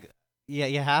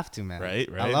 You have to, man. Right.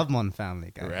 I love Modern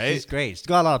Family, guys. Right. She's great. She's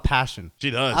got a lot of passion.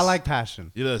 She does. I like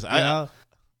passion. She does. I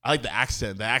like the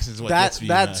accent. The accent is what that gets me.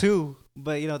 That too,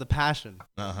 but the passion.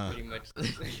 Pretty much.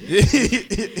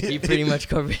 He pretty much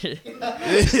covered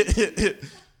it.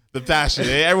 The passion.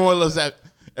 Everyone loves that.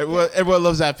 Everyone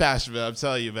loves that passion, man. I'm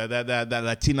telling you, man. That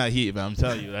Latina heat, man. I'm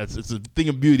telling you, it's a thing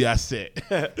of beauty. I say.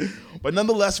 But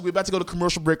nonetheless, we're about to go to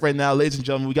commercial break right now, ladies and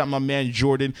gentlemen. We got my man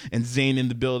Jordan and Zain in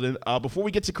the building. Before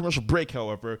we get to commercial break,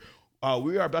 however,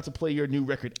 We are about to play your new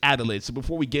record, Adelaide. So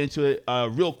before we get into it,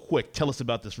 real quick, tell us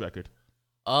about this record.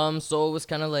 So it was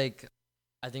kind of like,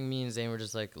 I think me and Zayn were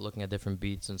just like looking at different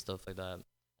beats and stuff like that,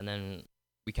 and then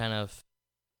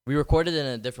we recorded it in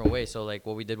a different way. So like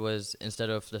what we did was, instead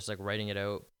of just like writing it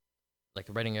out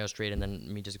straight and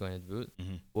then me just going to the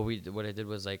booth, what I did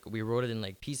was like we wrote it in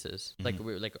like pieces. Like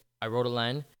I wrote a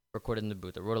line, recorded in the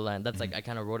booth. I wrote a line. That's like I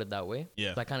kind of wrote it that way.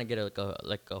 Yeah. So I kind of get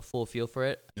a full feel for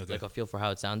it, like a feel for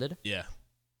how it sounded. Yeah.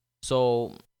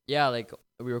 So yeah, like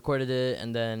we recorded it,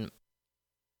 and then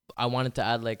I wanted to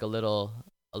add like a little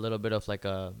bit of like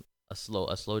a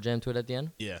slow jam to it at the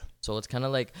end. Yeah. So it's kind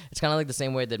of like the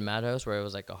same way I did Madhouse, where it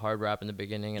was like a hard rap in the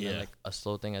beginning and then like a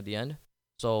slow thing at the end.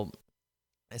 So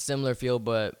a similar feel,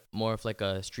 but more of like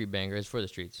a street banger. It's for the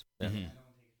streets. Yeah.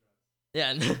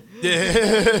 Yeah.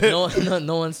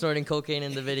 No one's snorting cocaine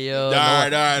in the video.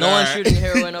 No one's shooting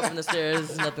heroin up in the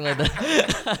stairs. Nothing like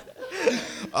that.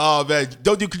 Oh man,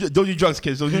 don't do drugs,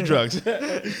 kids. Don't do drugs.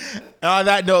 And on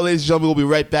that note, ladies and gentlemen, we'll be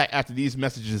right back after these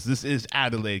messages. This is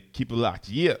Adelaide. Keep it locked.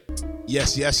 Yeah.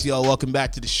 Yes, y'all. Welcome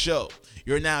back to the show.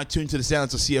 You're now tuned to the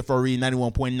sounds of CFRE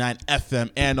 91.9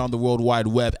 FM and on the World Wide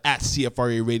Web at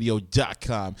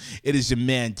CFREradio.com. It is your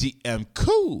man, DM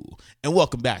Cool. And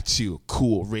welcome back to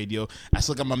Cool Radio. I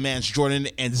still got my mans Jordan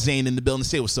and Zain in the building.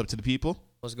 Say what's up to the people.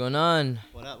 What's going on?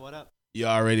 What up? You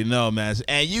already know, man.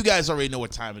 And you guys already know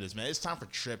what time it is, man. It's time for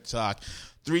Trip Talk.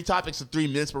 3 topics in 3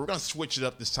 minutes, but we're going to switch it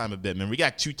up this time a bit, man. We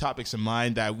got 2 topics in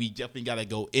mind that we definitely got to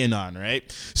go in on, right?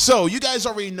 So you guys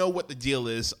already know what the deal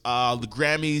is. The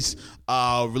Grammys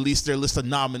released their list of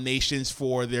nominations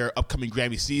for their upcoming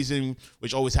Grammy season,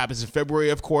 which always happens in February,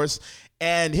 of course.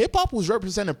 And hip-hop was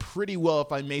represented pretty well,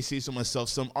 if I may say so myself.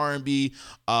 Some R&B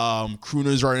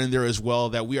crooners are in there as well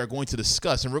that we are going to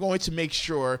discuss. And we're going to make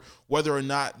sure whether or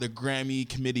not the Grammy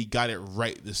committee got it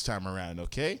right this time around,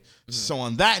 okay? Mm-hmm. So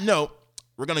on that note,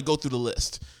 we're going to go through the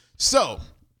list. So,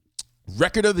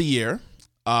 record of the year,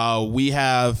 we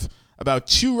have about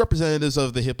 2 representatives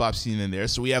of the hip-hop scene in there.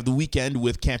 So we have The Weeknd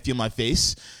with Can't Feel My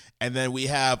Face. And then we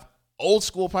have old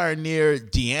school pioneer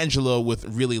D'Angelo with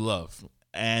Really Love.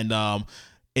 And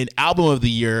in album of the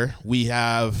year, we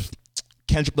have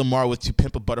Kendrick Lamar with To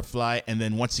Pimp a Butterfly. And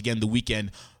then once again, The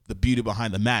Weeknd, The Beauty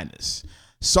Behind the Madness.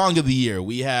 Song of the year,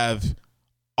 we have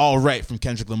All Right from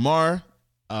Kendrick Lamar.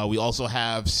 We also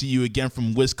have See You Again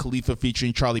from Wiz Khalifa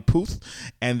featuring Charlie Puth.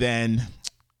 And then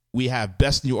we have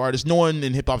Best New Artist. No one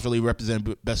in hip-hop's really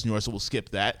represented Best New Artist, so we'll skip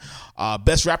that.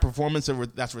 Best Rap Performance,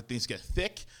 that's where things get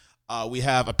thick. We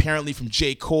have Apparently from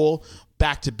J. Cole,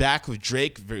 back-to-back with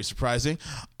Drake, very surprising.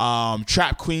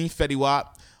 Trap Queen, Fetty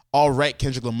Wap. All Right,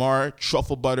 Kendrick Lamar.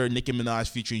 Truffle Butter, Nicki Minaj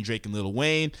featuring Drake and Lil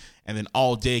Wayne. And then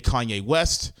All Day, Kanye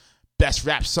West. Best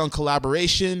Rap Song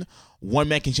Collaboration. One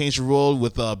Man Can Change the World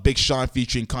with Big Sean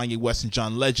featuring Kanye West and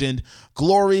John Legend.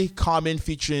 Glory, Common,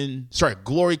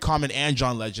 and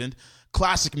John Legend.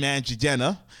 Classic Man,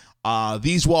 Jadena.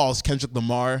 These Walls, Kendrick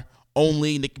Lamar.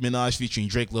 Only, Nicki Minaj featuring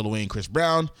Drake, Lil Wayne, Chris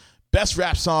Brown. Best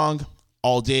Rap Song,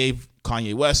 All Day,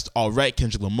 Kanye West. All Right,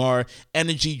 Kendrick Lamar.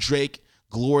 Energy, Drake.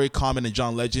 Glory, Common, and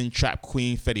John Legend. Trap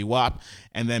Queen, Fetty Wap.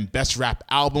 And then Best Rap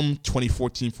Album,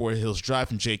 2014 Four Hills Drive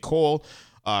from J. Cole.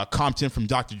 Compton from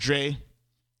Dr. Dre.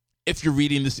 If you're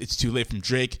reading this, It's Too Late from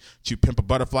Drake. To Pimp a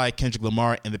Butterfly, Kendrick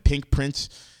Lamar, and The Pink Prince,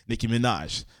 Nicki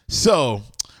Minaj. So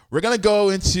we're going to go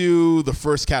into the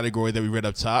first category that we read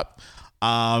up top,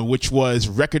 which was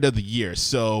Record of the Year.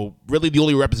 So really the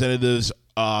only representatives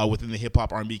within the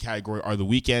hip-hop R&B category are The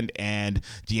Weeknd and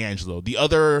D'Angelo. The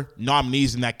other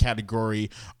nominees in that category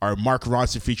are Mark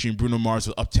Ronson featuring Bruno Mars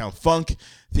with Uptown Funk,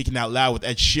 Thinking Out Loud with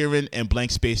Ed Sheeran, and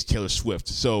Blank Space Taylor Swift.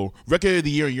 So Record of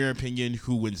the Year, in your opinion,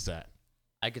 who wins that?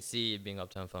 I could see it being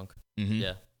Uptown Funk. Mm-hmm.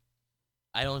 Yeah.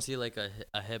 I don't see like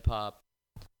a hip hop.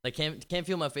 Like Can't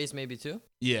Feel My Face maybe too.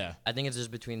 Yeah. I think it's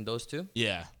just between those 2.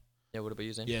 Yeah. Yeah, what about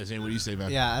you, Zayn? Yeah, Zayn, what do you say,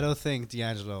 man? Yeah, I don't think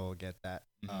D'Angelo will get that.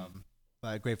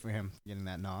 But great for him getting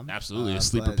that nom. Absolutely, a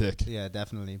sleeper pick. Yeah,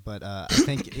 definitely. But I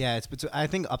think I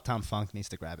think Uptown Funk needs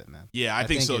to grab it, man. Yeah, I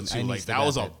think so too. Like that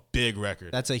was a big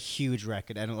record. That's a huge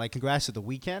record, and like congrats to The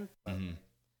Weeknd.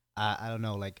 I don't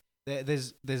know, like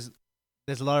there's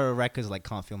a lot of records like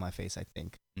Can't Feel My Face, I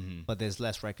think, but there's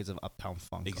less records of Uptown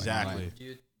Funk. Exactly. Do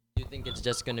you think it's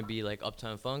just gonna be like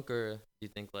Uptown Funk, or do you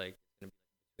think like it's gonna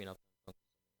be between Uptown Funk?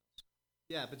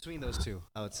 Yeah, between those two,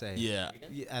 I would say. Yeah.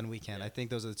 And Weekend. I think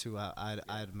those are the two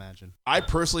I'd imagine. I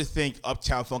personally think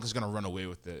Uptown Funk is gonna run away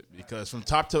with it because from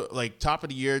top of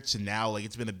the year to now, like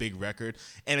it's been a big record,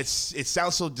 and it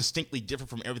sounds so distinctly different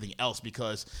from everything else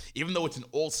because even though it's an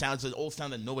old sound, it's an old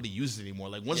sound that nobody uses anymore.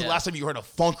 Like when's the last time you heard a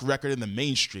funk record in the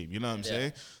mainstream? You know what I'm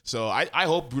saying? So I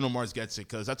hope Bruno Mars gets it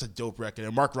because that's a dope record,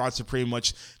 and Mark Ronson pretty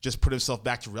much just put himself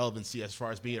back to relevancy as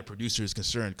far as being a producer is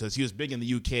concerned because he was big in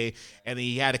the UK and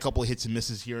he had a couple of hits and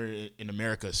misses here in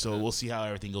America. So we'll see how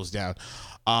everything goes down.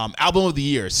 Album of the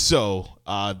year. So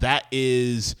that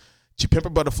is To Pimp a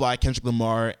Butterfly, Kendrick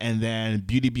Lamar, and then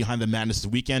Beauty Behind the Madness, The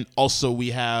Weeknd. Also,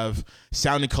 we have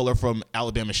Sound and Color from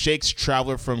Alabama Shakes,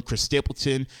 Traveler from Chris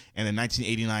Stapleton, and then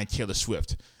 1989 Taylor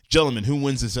Swift. Gentlemen, who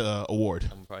wins this award?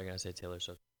 I'm probably gonna say Taylor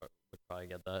Swift would probably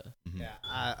get that. Yeah,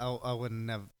 I would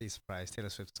never be surprised. Taylor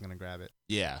Swift's gonna grab it.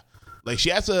 Yeah, like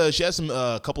she has some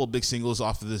couple of big singles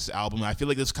off of this album. I feel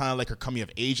like it's kind of like her coming of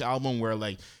age album, where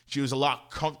like she was a lot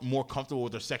more comfortable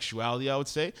with her sexuality, I would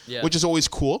say, which is always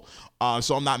cool.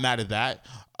 So I'm not mad at that.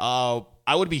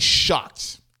 I would be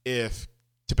shocked if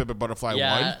To Pimp a Butterfly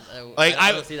won. Like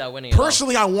I don't see that winning.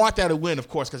 Personally, I want that to win, of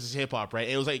course, because it's hip hop, right?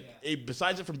 It was like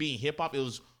besides it from being hip hop, it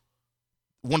was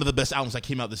one of the best albums that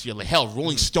came out this year. Like hell,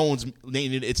 Rolling Stones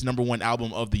named it its #1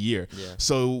 album of the year. Yeah.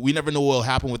 So we never know what will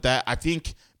happen with that. I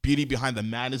think Beauty Behind the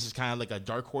Madness is kind of like a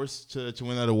dark horse to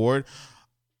win that award.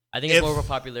 I think it's more of a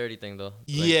popularity thing, though.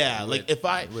 You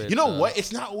know what?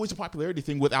 It's not always a popularity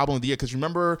thing with album of the year because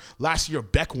remember last year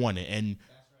Beck won it, and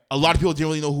a lot of people didn't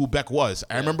really know who Beck was.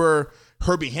 I remember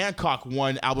Herbie Hancock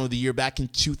won album of the year back in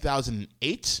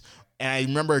 2008, and I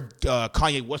remember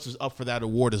Kanye West was up for that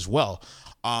award as well.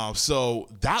 So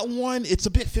that one, it's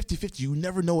a bit 50-50. You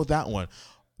never know with that one.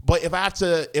 But if I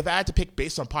had to pick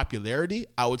based on popularity,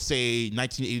 I would say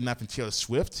 1989 from Taylor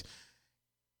Swift.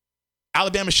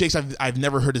 Alabama Shakes, I've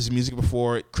never heard his music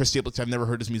before. Chris Stapleton, I've never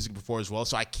heard his music before as well,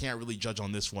 so I can't really judge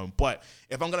on this one. But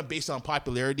if I'm going to base it on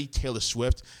popularity, Taylor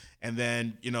Swift. And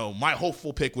then, my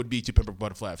hopeful pick would be To Pimp a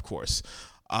Butterfly, of course.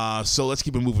 So let's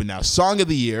keep it moving now. Song of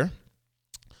the Year,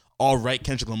 All Right,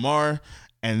 Kendrick Lamar.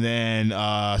 And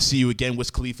then See You Again,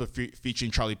 Wiz Khalifa featuring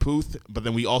Charlie Puth. But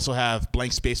then we also have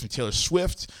Blank Space from Taylor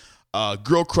Swift.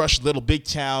 Girl Crush, Little Big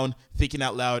Town, Thinking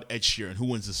Out Loud, Ed Sheeran. Who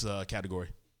wins this category?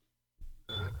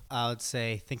 I would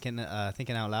say Thinking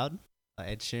Out Loud,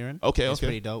 Ed Sheeran. Okay. It's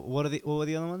pretty dope. What were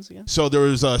the other ones again? So there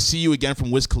was See You Again from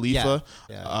Wiz Khalifa.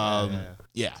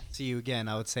 Yeah. See You Again,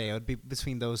 I would say it would be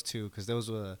between those two because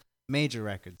those were major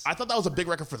records. I thought that was a big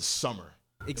record for the summer.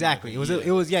 Exactly. It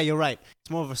was. Yeah, you're right.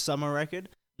 It's more of a summer record,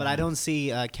 but I don't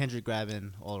see Kendrick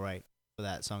grabbing All Right for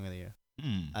that Song of the Year.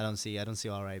 I don't see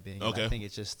All Right being. Okay. I think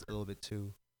it's just a little bit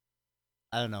too.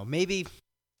 I don't know. Maybe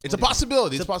it's a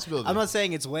possibility. It's a possibility. I'm not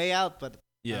saying it's way out, but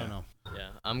I don't know. Yeah,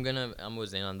 I'm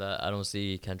with Zayn on that. I don't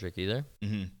see Kendrick either,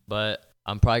 but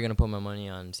I'm probably gonna put my money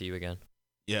on See You Again.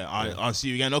 Yeah, on See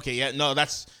You Again. Okay, yeah, no,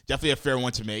 that's definitely a fair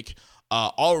one to make.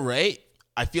 All Right.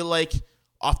 I feel like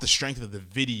off the strength of the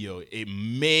video, it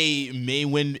may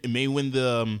win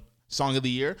the Song of the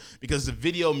Year because the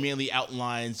video mainly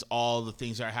outlines all the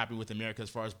things that are happening with America as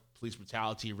far as police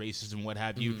brutality, racism, what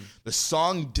have you. The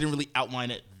song didn't really outline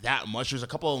it that much. There's a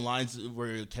couple of lines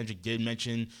where Kendrick did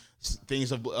mention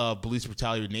things of police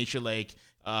brutality of nature, like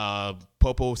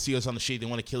Popo see us on the street, they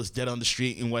want to kill us dead on the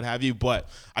street and what have you. But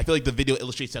I feel like the video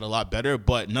illustrates that a lot better.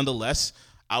 But nonetheless,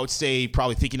 I would say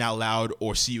probably Thinking Out Loud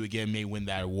or See You Again may win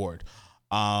that award.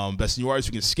 Best new artist,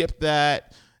 we can skip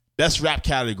that. Best rap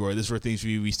category. This is where things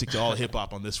we stick to all hip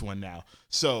hop on this one now.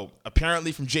 So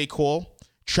apparently from J. Cole,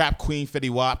 Trap Queen, Fetty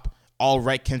Wap, All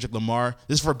Right, Kendrick Lamar.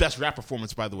 This is for best rap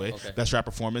performance, by the way. Okay. Best rap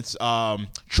performance.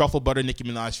 Truffle Butter, Nicki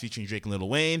Minaj featuring Drake and Lil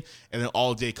Wayne, and then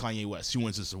All Day, Kanye West. Who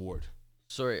wins this award?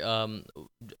 Sorry,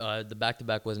 the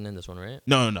back-to-back wasn't in this one, right?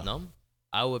 No.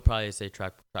 I would probably say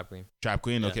Trap Queen. Trap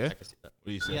Queen, okay. I can see that. What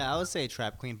do you say? Yeah, I would say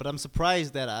Trap Queen, but I'm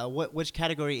surprised that which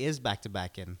category is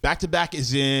back-to-back in? Back-to-back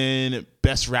is in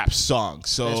Best Rap Song.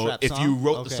 So rap if song? you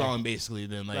wrote the song, basically,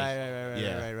 then like...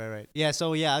 Right. Yeah,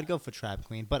 so yeah, I'd go for Trap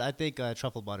Queen, but I think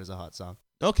Truffle Butter is a hot song.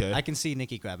 Okay. I can see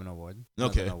Nicki grabbing an award.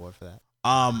 Okay. An award for that.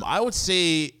 I would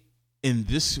say in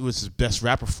this was Best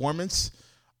Rap Performance,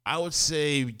 I would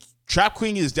say Trap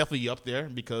Queen is definitely up there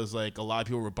because like a lot of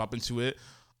people were bumping to it.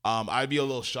 I'd be a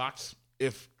little shocked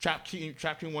if Trap Queen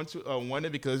won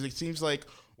it because it seems like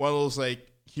one of those like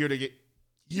here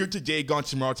today, gone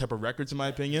tomorrow type of records in my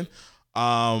opinion.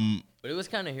 But it was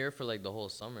kind of here for like the whole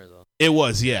summer though. It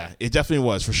was, yeah, it definitely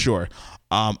was for sure.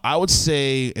 I would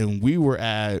say, and we were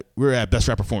at Best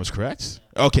Rap Performance, correct?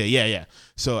 Okay, yeah.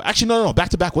 So actually, no, back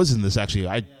to back was in this. Actually,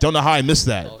 I don't know how I missed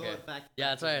that. Okay.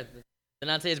 Yeah, that's right. Then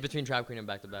I'd say it's between Trap Queen and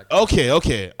Back to Back. Okay, all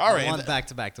right. I want back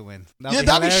to back to win.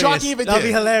 That'd be shocking if it did. That'd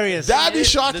be hilarious. That'd be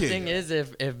shocking. The thing is,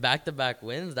 if Back to Back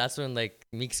wins, that's when like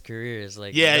Meek's career is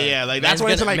like. Yeah, like that's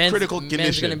when it's in like critical condition.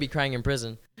 Man's gonna be crying in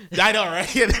prison. I know,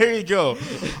 right? Yeah, there you go.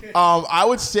 I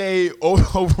would say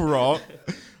overall,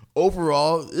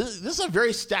 this is a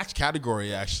very stacked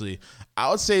category actually. I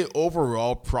would say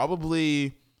overall,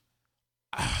 probably,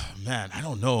 man, I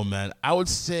don't know, man. I would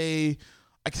say,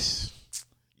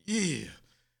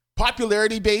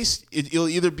 popularity based,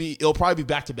 it'll probably be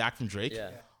Back to Back from Drake.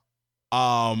 Yeah.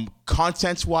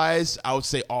 Content wise, I would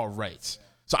say all right.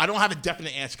 So I don't have a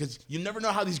definite answer because you never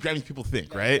know how these Grammy people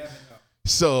think, right?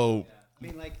 So I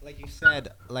mean, like you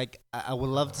said, like I would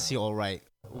love to see All Right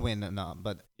win or not,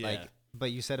 but but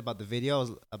you said about the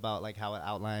videos, about like how it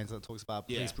outlines, it talks about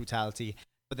police brutality.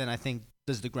 But then I think,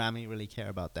 does the Grammy really care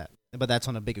about that? But that's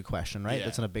on a bigger question, right?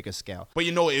 That's on a bigger scale. But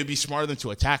it would be smarter than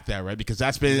to attack that, right? Because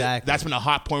that's been a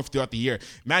hot point throughout the year.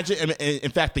 Imagine,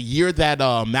 in fact, the year that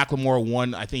Macklemore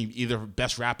won, I think either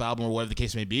Best Rap Album or whatever the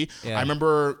case may be. Yeah. I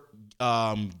remember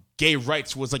gay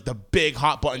rights was like the big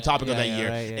hot button topic of that year,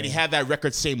 right, and he had that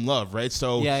record Same Love, right?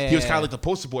 So he was kind of like the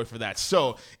poster boy for that.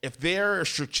 So if they're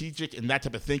strategic in that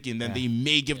type of thinking, then they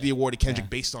may give the award to Kendrick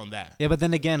based on that. Yeah, but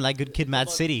then again, like Good Kid, Mad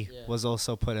City was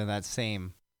also put in that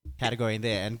same category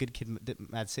there, and Good Kid,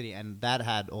 Mad City, and that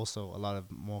had also a lot of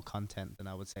more content than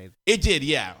I would say. It did,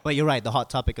 yeah. But you're right, the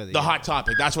hot topic of the year. Hot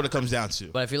topic, that's what it comes down to.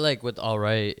 But I feel like with All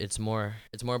Right, it's more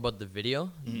about the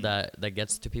video that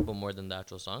gets to people more than the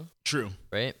actual song. True.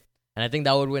 Right? And I think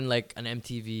that would win like an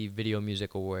MTV Video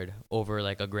Music Award over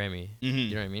like a Grammy. You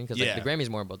know what I mean? Because like the Grammy's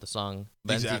more about the song,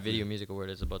 but MTV Video Music Award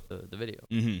is about the video.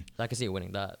 So I can see it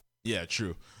winning that. Yeah,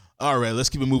 true. All right, let's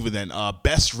keep it moving then.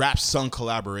 Best Rap Song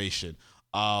Collaboration.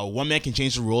 One Man Can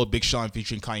Change the World, Big Sean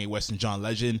featuring Kanye West and John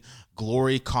Legend.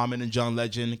 Glory, Common and John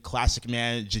Legend. Classic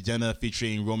Man, Jadena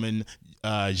featuring Roman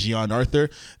Gian Arthur.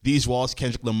 These Walls,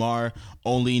 Kendrick Lamar.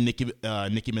 Only, Nicki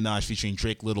Minaj featuring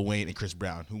Drake, Lil Wayne, and Chris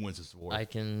Brown. Who wins this award?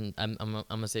 I'm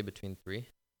gonna say between three.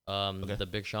 The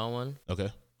Big Sean one. Okay.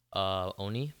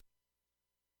 Oni.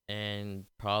 And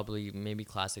probably maybe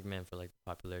Classic Man for like the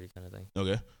popularity kind of thing.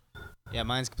 Okay. Yeah,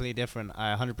 mine's completely different.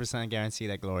 I 100% guarantee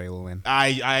that Glory will win.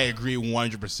 I agree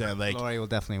 100%. Like Glory will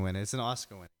definitely win. It's an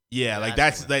Oscar win. Yeah, like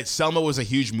that's like Selma was a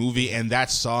huge movie, and that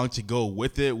song to go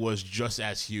with it was just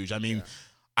as huge. I mean,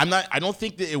 I don't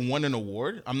think that it won an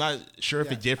award. I'm not sure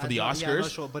if it did for the Oscars. Yeah, I'm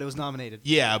not sure, but it was nominated.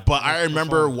 Yeah, but I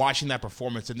remember watching that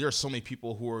performance, and there are so many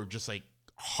people who were just like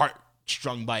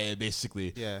heartstrung by it,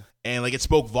 basically. Yeah, and like it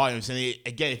spoke volumes. And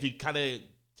again, if you kind of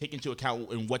take into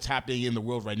account in what's happening in the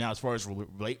world right now as far as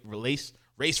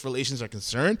race relations are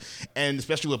concerned, and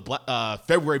especially with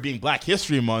February being Black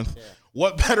History Month. Yeah.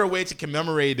 What better way to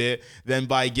commemorate it than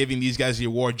by giving these guys the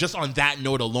award just on that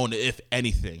note alone, if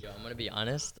anything? Yo, I'm going to be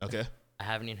honest. Okay. I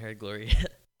haven't even heard Glory yet.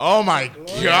 Oh, my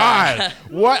God.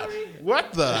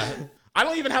 What the? I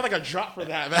don't even have like a drop for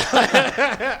that, man.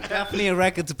 Definitely a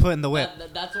record to put in the whip.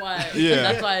 That's why. Yeah.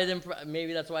 That's why I didn't.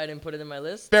 Maybe that's why I didn't put it in my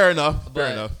list. Fair enough.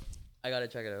 Fair enough. I gotta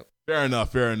check it out. Fair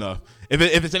enough.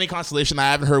 If it's any consolation,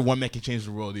 I haven't heard One Man Can Change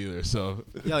the World either. So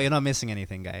yo, you're not missing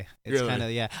anything, guy. It's really? Kind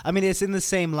of I mean, it's in the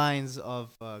same lines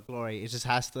of Glory. It just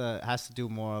has to do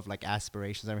more of like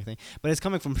aspirations and everything. But it's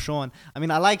coming from Sean. I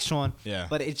mean, I like Sean. Yeah.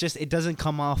 But it doesn't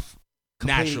come off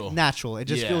natural. It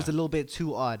just feels a little bit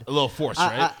too odd. A little forced,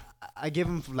 right? I give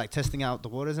him for like testing out the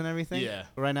waters and everything. Yeah.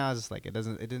 But right now, it's just like it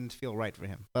didn't feel right for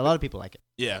him. But a lot of people like it.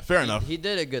 Yeah, fair enough. He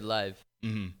did a good live.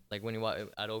 Mm-hmm. Like when he was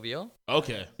at OVO.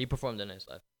 Okay. He performed a nice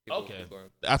live. Okay.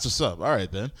 That's what's up. All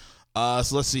right, then.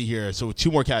 So let's see here. So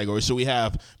 2 more categories. So we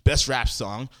have Best Rap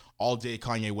Song, All Day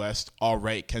Kanye West, All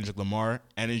Right Kendrick Lamar,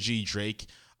 Energy Drake,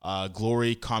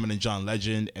 Glory Common and John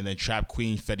Legend, and then Trap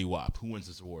Queen Fetty Wap. Who wins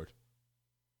this award?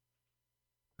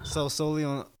 So solely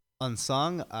on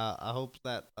song, I hope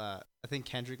that I think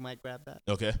Kendrick might grab that.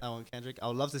 Okay. I want Kendrick. I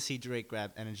would love to see Drake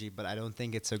grab Energy, but I don't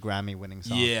think it's a Grammy-winning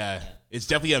song. Yeah, it's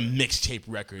definitely a mixtape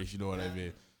record, if you know what I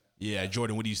mean. Yeah,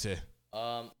 Jordan, what do you say?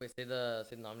 Wait, say the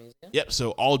nominees again. Yep.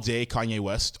 So All Day Kanye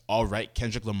West, All Right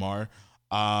Kendrick Lamar,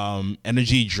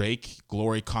 Energy Drake,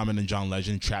 Glory Common and John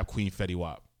Legend, Trap Queen Fetty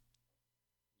Wap.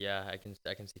 Yeah, I can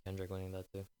see Kendrick winning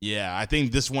that too. Yeah, I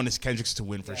think this one is Kendrick's to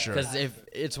win for sure. Because if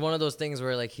it's one of those things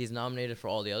where like he's nominated for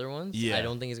all the other ones, I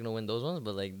don't think he's gonna win those ones.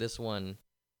 But like this one,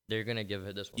 they're gonna give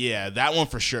it this one. Yeah, that one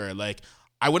for sure. Like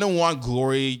I wouldn't want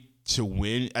Glory to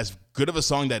win. As good of a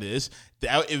song that is,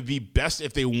 it would be best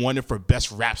if they won it for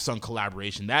Best Rap Song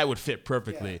Collaboration. That would fit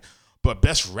perfectly. Yeah. But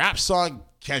best rap song,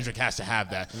 Kendrick has to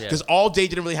have that. Because All Day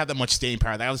didn't really have that much staying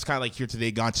power. That was kind of like Here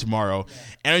Today, Gone Tomorrow.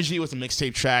 Energy was a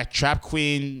mixtape track. Trap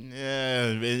Queen,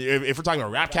 if we're talking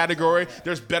about rap category,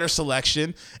 there's better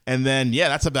selection. And then,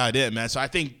 that's about it, man. So I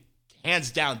think,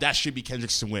 hands down, that should be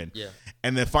Kendrick's to win. Yeah.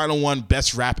 And then final one,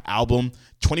 best rap album,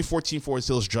 2014 Forest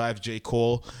Hills Drive, J.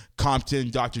 Cole,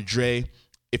 Compton, Dr. Dre.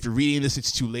 If you're reading this,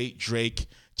 it's too late, Drake.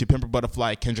 To Pimp a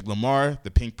Butterfly, Kendrick Lamar. The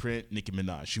Pink Print, Nicki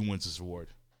Minaj. Who wins this award?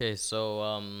 Okay,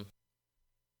 so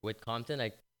with Compton,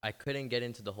 I couldn't get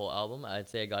into the whole album. I'd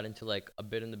say I got into like a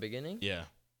bit in the beginning. Yeah.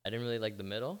 I didn't really like the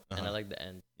middle, and I liked the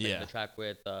end. Like the track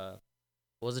with what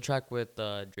was the track with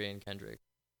Dre and Kendrick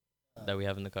that we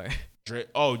have in the car? Dre.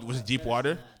 Oh, was it Deep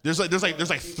Water? There's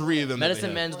like 3 of them.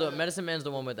 Medicine Man's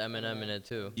the one with Eminem in it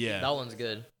too. Yeah. That one's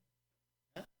good.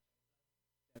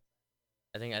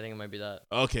 I think it might be that.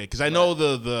 Okay, because I know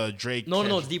the Drake.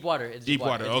 No, it's Deep Water. It's Deep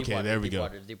Water. Okay, there we go.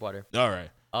 It's Deep Water. All right.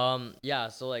 Yeah.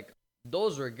 So like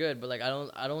those were good, but like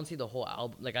I don't see the whole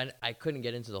album. Like I couldn't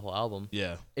get into the whole album.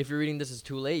 Yeah. If you're reading This Is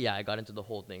Too Late, I got into the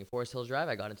whole thing. Forest Hills Drive,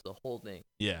 I got into the whole thing.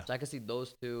 Yeah. So I could see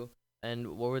those two.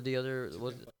 And what were the other?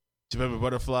 To Pimp a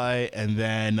Butterfly, and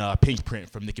then Pink Print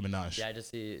from Nicki Minaj. Yeah, I just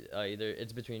see either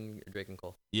it's between Drake and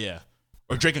Cole. Yeah.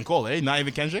 Or Drake and Cole, eh? Not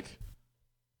even Kendrick?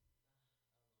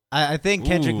 I think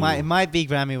Kendrick might be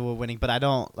Grammy Award winning, but I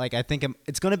don't like. I think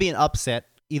it's going to be an upset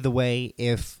either way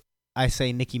if I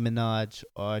say Nicki Minaj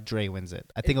or Dre wins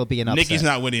it. I think it'll be an upset. Nicki's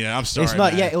not winning it. I'm sorry. It's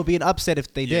not. Man. Yeah, it'll be an upset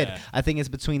if they did. Yeah. I think it's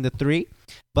between the three.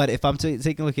 But if I'm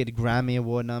taking a look at Grammy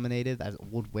Award nominated that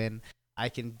would win, I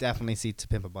can definitely see To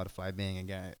Pimp a Butterfly being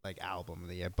again like album of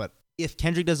the year. But if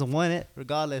Kendrick doesn't win it,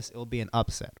 regardless, it'll be an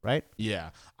upset, right?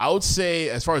 Yeah, I would say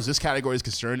as far as this category is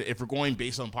concerned, if we're going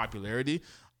based on popularity,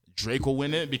 Drake will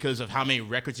win it because of how many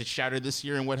records it shattered this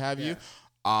year and what have you.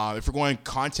 If we're going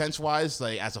content-wise,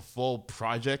 like as a full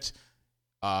project,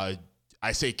 I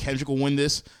say Kendrick will win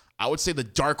this. I would say the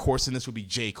dark horse in this would be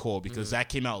J. Cole because that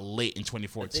came out late in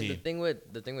 2014. The thing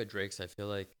with Drake's, I feel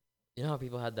like, you know how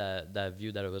people had that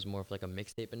view that it was more of like a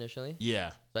mixtape initially?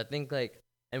 Yeah. So I think like,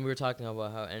 and we were talking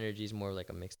about how Energy is more like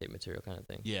a mixtape material kind of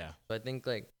thing. Yeah. So I think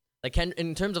like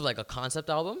in terms of like a concept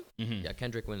album, yeah,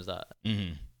 Kendrick wins that.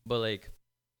 Mm-hmm. But like,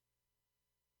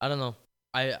 I don't know.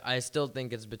 I still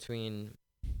think it's between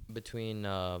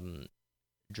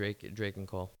Drake and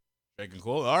Cole. Drake and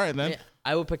Cole. All right, then.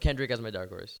 I would put Kendrick as my dark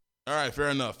horse. All right, fair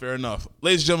enough.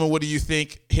 Ladies and gentlemen, what do you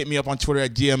think? Hit me up on Twitter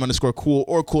at DM_cool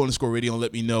or cool_radio and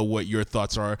let me know what your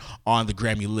thoughts are on the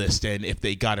Grammy list and if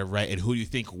they got it right and who do you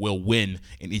think will win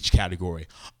in each category.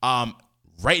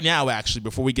 Right now, actually,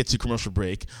 before we get to commercial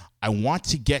break, I want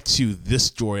to get to this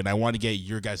story and I want to get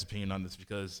your guys' opinion on this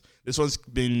because this one's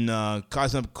been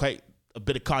causing quite a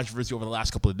bit of controversy over the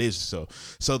last couple of days or so.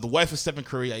 So the wife of Stephen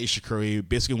Curry, Ayesha Curry,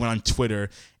 basically went on Twitter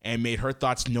and made her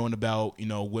thoughts known about,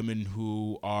 women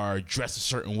who are dressed a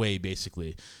certain way,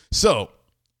 basically. So,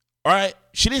 all right,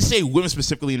 she didn't say women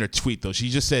specifically in her tweet, though. She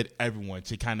just said everyone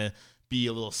to kind of be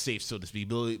a little safe, so to speak,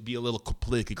 be a little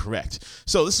politically correct.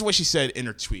 So this is what she said in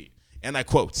her tweet, and I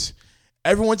quote,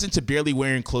 "Everyone's into barely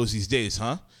wearing clothes these days,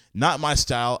 huh? Not my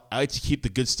style. I like to keep the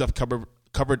good stuff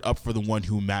covered up for the one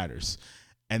who matters."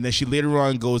 And then she later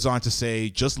on goes on to say,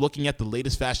 "Just looking at the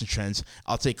latest fashion trends,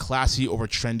 I'll take classy over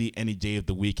trendy any day of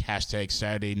the week. Hashtag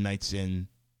Saturday nights in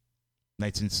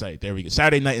sight." There we go.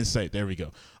 Saturday night in sight. There we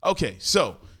go. Okay,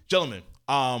 so gentlemen,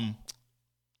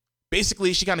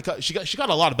 basically she got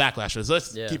a lot of backlash. So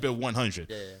let's keep it 100.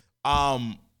 Yeah.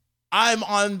 I'm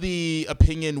on the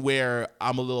opinion where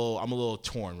I'm a little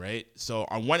torn, right? So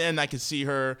on one end, I can see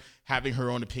her having her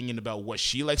own opinion about what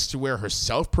she likes to wear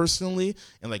herself personally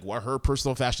and like what her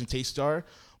personal fashion tastes are.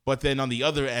 But then on the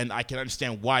other end, I can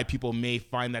understand why people may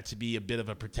find that to be a bit of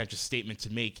a pretentious statement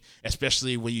to make,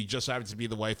 especially when you just happen to be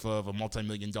the wife of a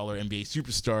multi-million-dollar NBA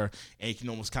superstar and you can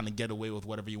almost kind of get away with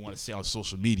whatever you want to say on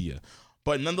social media.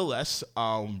 But nonetheless,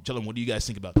 gentlemen, what do you guys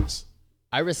think about this?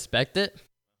 I respect it.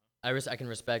 I can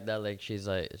respect that. Like she's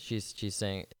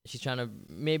saying she's trying to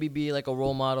maybe be like a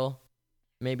role model,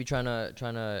 maybe trying to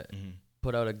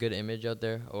put out a good image out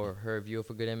there or her view of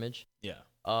a good image. Yeah.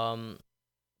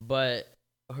 But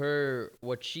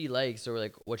what she likes or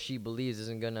like what she believes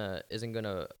isn't gonna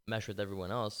mesh with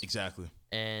everyone else. Exactly.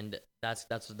 And that's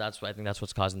what I think that's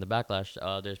what's causing the backlash.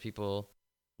 There's people.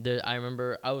 I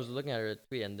remember I was looking at her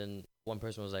tweet and then one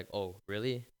person was like, "Oh,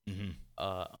 really?"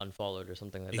 Unfollowed or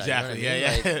something like that. Exactly. You know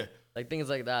what I mean? Yeah. Like things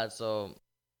like that. So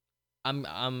I'm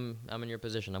in your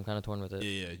position. I'm kind of torn with it.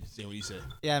 Yeah. Say what you said.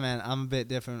 Yeah, man. I'm a bit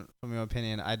different from your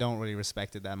opinion. I don't really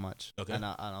respect it that much. Okay. And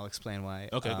I'll explain why.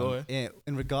 Okay, go ahead.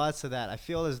 In regards to that, I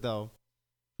feel as though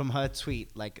from her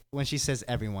tweet, like when she says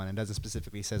everyone and doesn't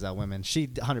specifically says out women, she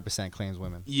 100% claims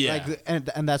women. Yeah. Like,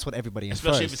 and that's what everybody infers.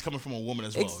 Especially if it's coming from a woman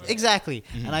as well. Right? Exactly.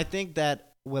 And I think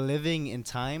that we're living in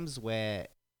times where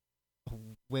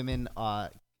women are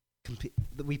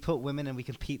we put women and we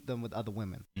compete them with other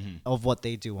women of what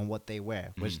they do and what they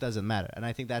wear, which doesn't matter. And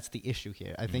I think that's the issue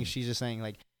here. I think she's just saying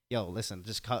like, yo, listen,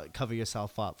 just cover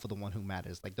yourself up for the one who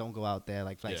matters. Like, don't go out there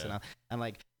like flexing out. And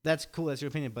like, that's cool, that's your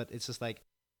opinion, but it's just like,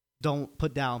 don't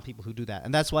put down people who do that.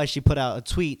 And that's why she put out a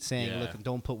tweet saying, look,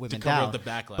 don't put women down. To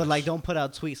cover up the backlash. But like, don't put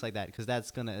out tweets like that because that's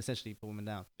going to essentially put women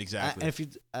down. Exactly. And if you,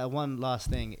 one last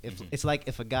thing, if it's like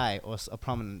if a guy or a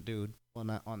prominent dude on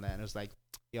that, and it's like,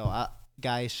 yo,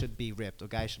 guys should be ripped or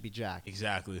guys should be jacked.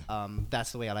 Exactly.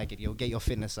 That's the way I like it. Yo, get your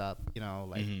fitness up. You know,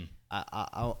 like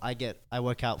I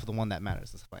work out for the one that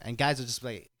matters. And guys are just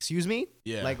like, excuse me?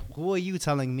 Yeah. Like, who are you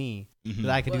telling me that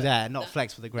I can do that and not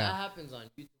flex for the gram? That happens on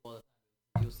YouTube all the time.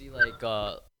 You'll see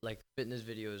like fitness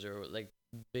videos or like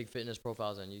big fitness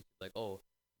profiles on YouTube, like, oh,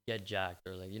 get jacked,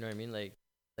 or like, you know what I mean, like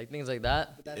things like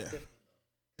that. But that's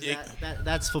different.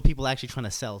 That's for people actually trying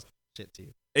to sell shit to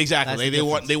you. Exactly. They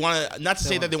want to, not to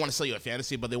say that they want to sell you a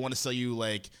fantasy, but they want to sell you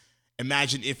like,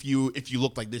 imagine if you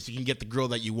look like this, you can get the girl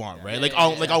that you want, right?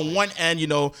 On one end, you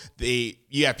know,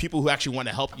 you have people who actually want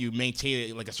to help you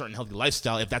maintain like a certain healthy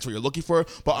lifestyle if that's what you're looking for.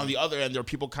 But on the other end, there are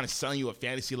people kind of selling you a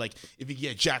fantasy, like if you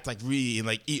get jacked like really and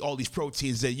like eat all these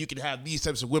proteins, then you can have these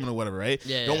types of women or whatever, right?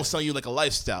 They almost sell you like a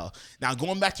lifestyle. Now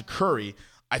going back to Curry,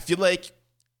 I feel like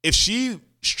if she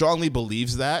strongly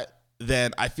believes that,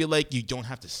 then I feel like you don't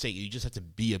have to say it. You just have to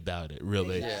be about it,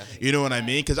 really. Yeah. You know what I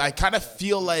mean? Because I kind of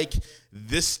feel like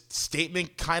this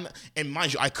statement kind of, and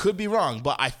mind you, I could be wrong,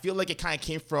 but I feel like it kind of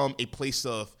came from a place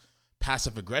of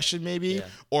passive aggression maybe,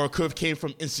 or it could have came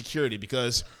from insecurity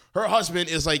because her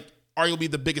husband is like arguably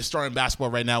the biggest star in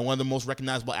basketball right now, one of the most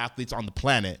recognizable athletes on the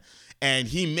planet. And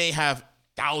he may have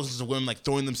thousands of women like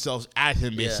throwing themselves at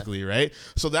him basically, right?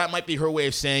 So that might be her way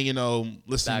of saying, you know,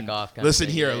 listen, listen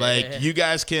here, like you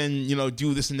guys can, you know,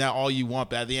 do this and that all you want,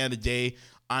 but at the end of the day,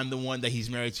 I'm the one that he's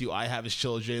married to. I have his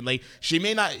children. Like, she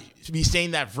may not be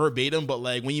saying that verbatim, but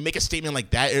like when you make a statement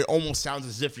like that, it almost sounds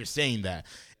as if you're saying that.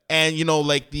 And, you know,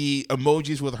 like the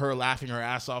emojis with her laughing her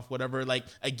ass off, whatever, like,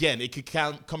 again, it could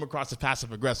come across as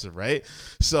passive aggressive, right?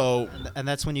 So. And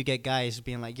that's when you get guys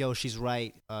being like, yo, she's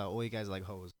right. All you guys are like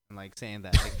hoes. And like saying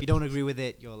that. Like, if you don't agree with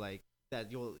it, you're like,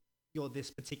 that you're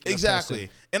this particular person.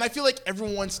 And I feel like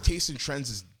everyone's taste and trends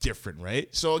is different, right?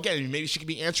 So again, maybe she could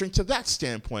be answering to that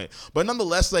standpoint. But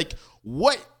nonetheless, like,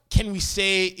 what can we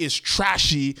say is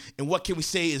trashy and what can we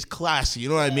say is classy? You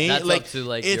know what I mean? That's like, up to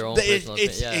like your own personal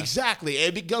opinion. Exactly.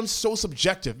 It becomes so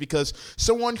subjective because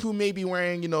someone who may be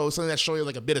wearing, you know, something that's showing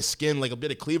like a bit of skin, like a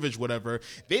bit of cleavage, whatever,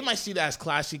 they might see that as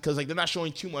classy because like they're not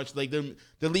showing too much. Like they're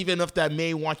leaving enough that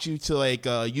may want you to like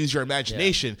use your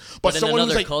imagination. But in someone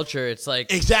another who's like culture, it's like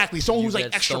someone who's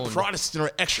like extra stoned. Protestant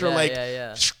or extra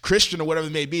Christian or whatever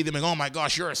it may be. They're like, oh my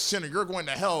gosh, you're a sinner. You're going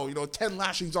to hell. You know, 10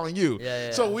 lashings on you.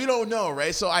 So we don't know,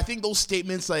 right? So I think those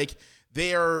statements, like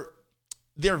they're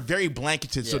very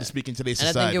blanketed, so to speak, in today's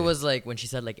society. And I think it was like when she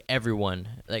said like everyone,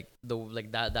 like the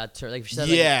like that term, like if she said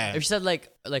if she said like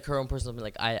her own personal opinion,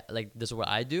 like I like this is what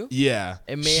I do. Yeah,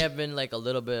 it may have been like a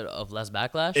little bit of less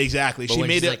backlash. Exactly, she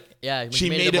made it. Like,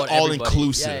 she made it all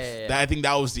inclusive. I think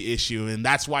that was the issue, and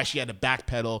that's why she had to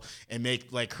backpedal and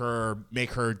make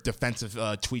her defensive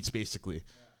tweets basically.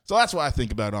 So that's what I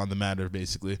think about on the matter,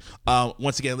 basically.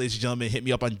 Once again, ladies and gentlemen, hit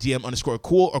me up on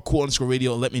DM_cool or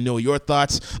cool_radio and let me know your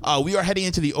thoughts. We are heading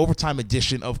into the overtime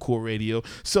edition of Cool Radio.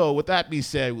 So with that being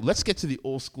said, let's get to the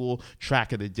old school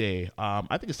track of the day.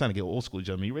 I think it's time to get old school,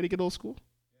 gentlemen. You ready to get old school?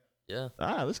 Yeah.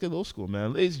 All right, let's get old school,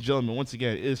 man. Ladies and gentlemen, once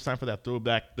again, it is time for that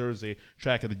Throwback Thursday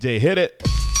track of the day. Hit it.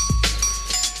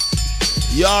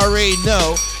 You already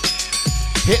know.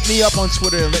 Hit me up on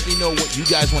Twitter and let me know what you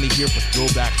guys want to hear for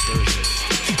Throwback Thursday.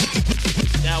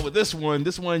 Now with this one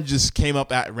just came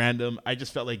up at random. I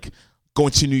just felt like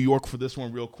going to New York for this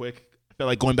one real quick. I felt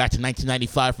like going back to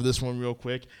 1995 for this one real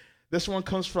quick. This one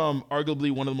comes from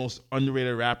arguably one of the most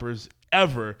underrated rappers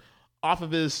ever off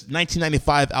of his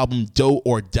 1995 album Do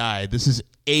or Die. This is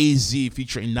AZ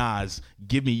featuring Nas,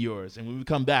 Give Me Yours. And when we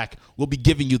come back, we'll be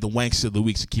giving you the wanks of the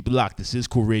week, so keep it locked. This is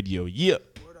Cool Radio. Yeah.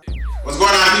 What's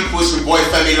going on, people? It's your boy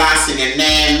Femi Lasting and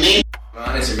man,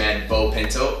 It's your man Bo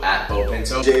Pinto at Bo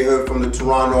Pinto. J Hood from the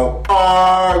Toronto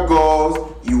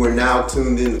Argos. You are now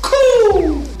tuned in.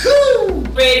 Cool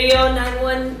Radio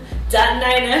 91.9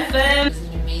 FM. It was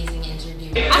an amazing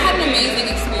interview. I had an amazing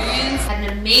experience. Had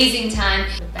an amazing time.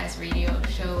 The best radio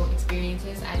show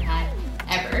experiences I've had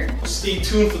ever. Stay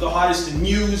tuned for the hottest in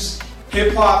news,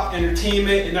 hip hop,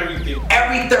 entertainment, and everything.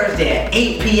 Every Thursday at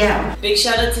 8 p.m. Big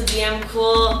shout out to DM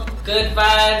Cool, good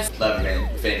vibes. Love you, man.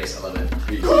 You're famous. I love it.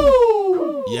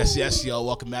 Peace. Yes, y'all.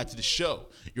 Welcome back to the show.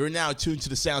 You're now tuned to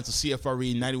the sounds of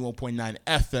CFRE 91.9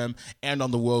 FM and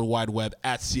on the World Wide Web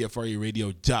at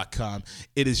CFREradio.com.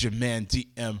 It is your man,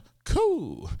 DM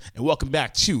Cool. And welcome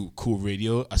back to Cool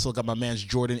Radio. I still got my mans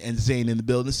Jordan and Zain in the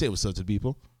building. Say what's up to the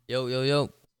people. Yo. What's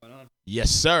going on?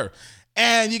 Yes, sir.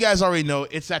 And you guys already know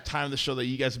it's that time of the show that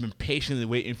you guys have been patiently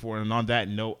waiting for. And on that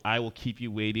note, I will keep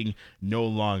you waiting no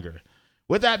longer.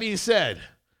 With that being said,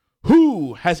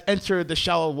 who has entered the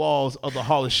shallow walls of the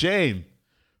Hall of Shame?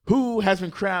 Who has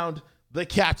been crowned the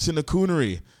captain of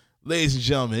coonery? Ladies and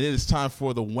gentlemen, it is time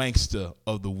for the Wankster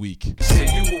of the Week. Say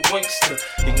you a wankster,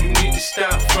 and you need to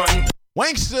stop fronting.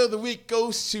 Wankster of the Week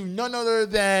goes to none other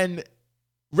than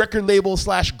record label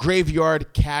 /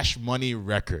 graveyard Cash Money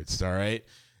Records, all right?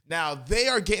 Now, they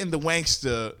are getting the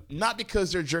Wankster not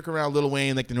because they're jerking around Lil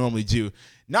Wayne like they normally do,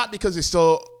 not because they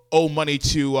still owe money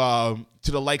to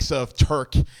the likes of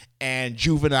Turk and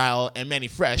Juvenile and Manny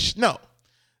Fresh. No.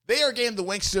 They are getting the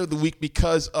Wankster of the Week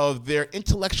because of their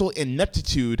intellectual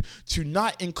ineptitude to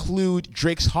not include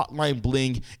Drake's Hotline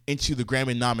Bling into the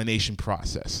Grammy nomination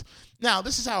process. Now,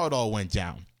 this is how it all went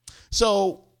down.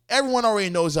 So, everyone already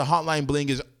knows that Hotline Bling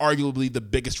is arguably the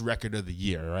biggest record of the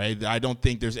year, right? I don't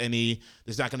think there's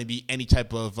not going to be any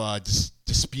type of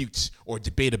dispute or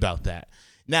debate about that.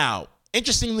 Now,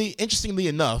 interestingly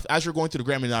enough, as we're going through the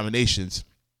Grammy nominations,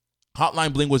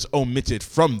 Hotline Bling was omitted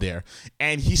from there,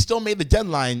 and he still made the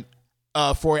deadline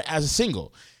for it as a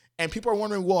single. And people are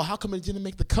wondering, well, how come it didn't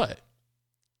make the cut?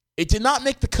 It did not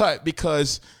make the cut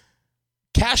because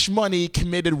Cash Money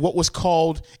committed what was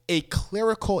called a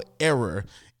clerical error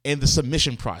in the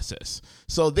submission process.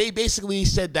 So they basically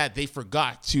said that they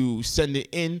forgot to send it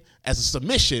in as a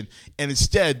submission, and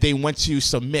instead they went to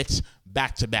submit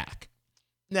back to back.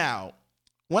 Now,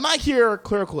 when I hear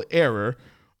clerical error,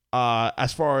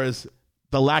 as far as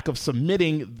the lack of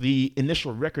submitting the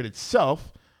initial record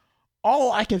itself,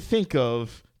 all I can think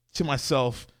of to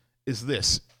myself is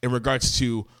this in regards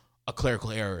to a clerical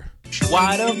error.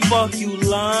 Why the fuck you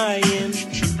lying?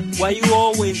 Why you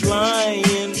always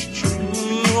lying?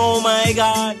 Oh my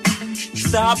God,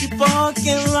 stop you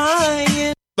fucking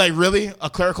lying. Like, really? A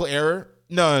clerical error?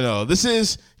 No. This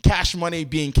is Cash Money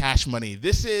being Cash Money.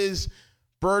 This is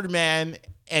Birdman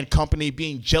and company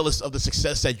being jealous of the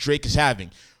success that Drake is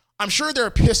having. I'm sure they're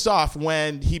pissed off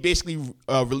when he basically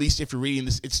released If You're Reading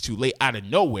This, It's Too Late out of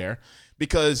nowhere,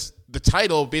 because the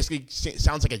title basically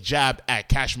sounds like a jab at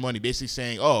Cash Money, basically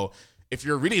saying, oh, if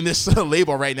you're reading this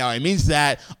label right now, it means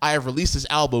that I have released this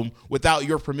album without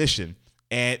your permission,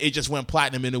 and it just went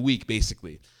platinum in a week,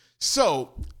 basically.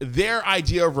 So their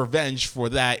idea of revenge for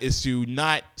that is to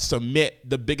not submit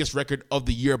the biggest record of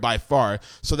the year by far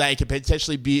so that it can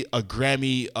potentially be a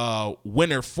Grammy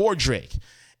winner for Drake.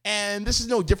 And this is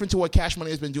no different to what Cash Money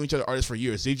has been doing to other artists for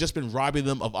years. They've just been robbing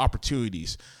them of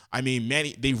opportunities. I mean,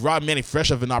 they robbed Manny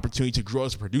Fresh of an opportunity to grow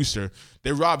as a producer.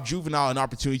 They robbed Juvenile an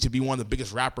opportunity to be one of the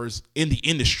biggest rappers in the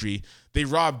industry. They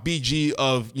robbed BG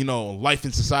of, life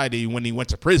in society when he went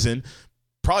to prison,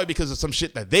 probably because of some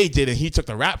shit that they did and he took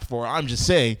the rap for. I'm just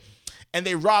saying. And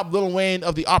they robbed Lil Wayne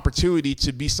of the opportunity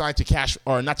to be signed to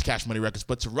not to Cash Money Records,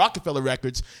 but to Rockefeller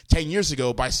Records 10 years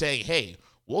ago by saying, hey,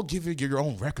 we'll give you your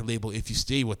own record label if you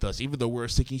stay with us, even though we're a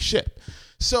sinking ship.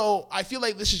 So I feel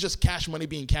like this is just Cash Money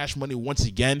being Cash Money once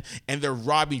again, and they're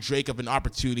robbing Drake of an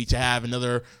opportunity to have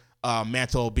another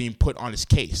mantle being put on his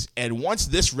case. And once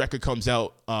this record comes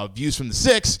out, Views from the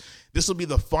Six, this will be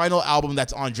the final album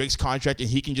that's on Drake's contract, and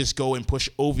he can just go and push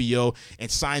OVO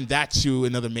and sign that to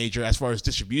another major as far as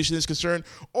distribution is concerned,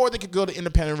 or they could go the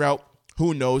independent route.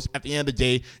 Who knows? At the end of the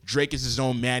day, Drake is his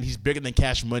own man. He's bigger than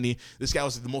Cash Money. This guy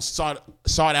was the most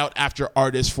sought out after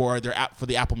artist for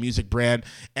the Apple Music brand,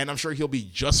 and I'm sure he'll be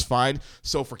just fine.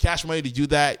 So for Cash Money to do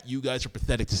that, you guys are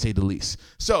pathetic to say the least.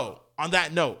 So on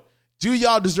that note, do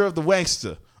y'all deserve the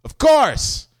Wankster? Of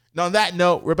course. Now on that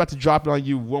note, we're about to drop it on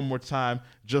you one more time,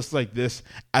 just like this,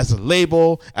 as a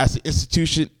label, as an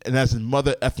institution, and as a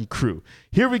mother effing crew.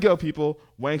 Here we go, people.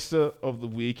 Wankster of the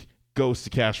Week goes to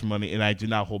Cash Money, and I do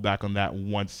not hold back on that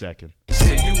 1 second.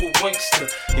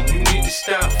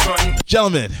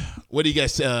 Gentlemen, what do you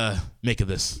guys make of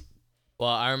this? Well,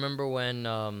 I remember when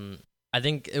I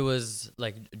think it was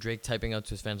like Drake typing out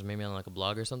to his fans, maybe on like a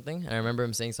blog or something. And I remember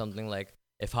him saying something like,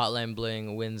 "If Hotline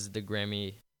Bling wins the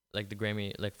Grammy,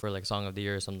 for like Song of the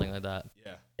Year or something like that,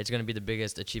 yeah, it's gonna be the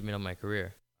biggest achievement of my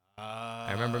career."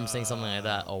 I remember him saying something like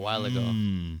that a while ago.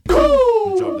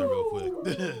 Drop that real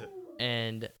quick.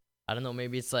 And I don't know,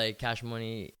 maybe it's like Cash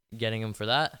Money getting him for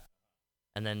that.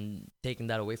 and then taking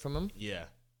that away from him. Yeah.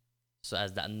 So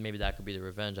as that, maybe that could be the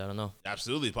revenge. I don't know.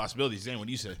 Absolutely, possibilities. Zane, what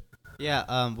do you say?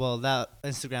 Yeah. Well, that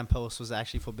Instagram post was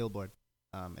actually for Billboard,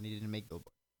 and he didn't make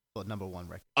Billboard. Well, #1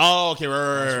 record. Oh, okay,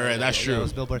 right. That's true. Yeah, it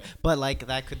was Billboard, but like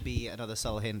that could be another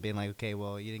subtle hint, being like, okay,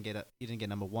 well, you didn't get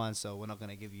 #1, so we're not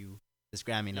gonna give you this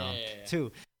Grammy nom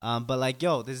too. But like,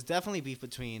 yo, there's definitely beef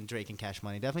between Drake and Cash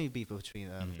Money. Definitely beef between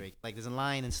Drake. Like, there's a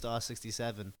line in Star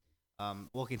 67,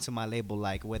 walking to my label,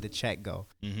 like, where the check go,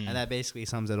 and that basically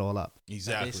sums it all up.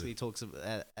 Exactly. That basically talks,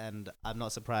 and I'm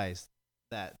not surprised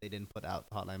that they didn't put out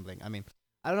Hotline Bling. I mean,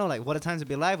 I don't know, like, What a Time to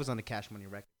Be Alive was on the Cash Money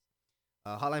record.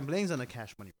 Hotline Bling's on the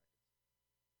Cash Money record.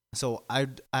 So I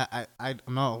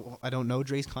don't know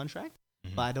Drake's contract,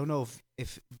 but I don't know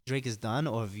if Drake is done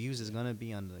or if Views is gonna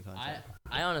be under the contract.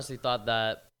 I honestly thought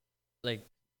that, like,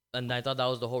 and I thought that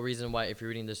was the whole reason why If You're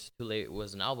Reading This Too Late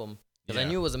was an album, because I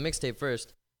knew it was a mixtape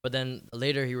first, but then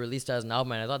later he released it as an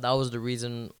album, and I thought that was the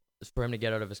reason for him to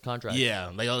get out of his contract.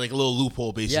 Yeah, like a little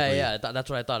loophole, basically. Yeah. That's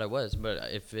what I thought it was. But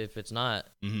if it's not,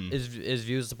 is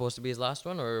Views supposed to be his last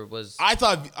one, or was? I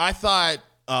thought.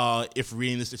 If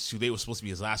Reading This Is Too Late was supposed to be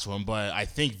his last one, but I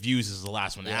think Views is the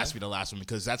last one. It has to be the last one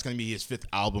because that's going to be his 5th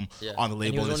album on the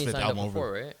label. And he was his only 5th signed album up over.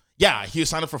 for 4, right? Yeah, he was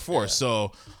signed up for 4.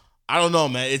 So I don't know,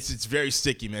 man. It's very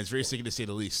sticky, man. It's very sticky to say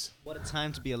the least. What a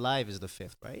Time to Be Alive is the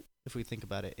 5th, right? If we think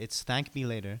about it, it's Thank Me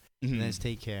Later, and then it's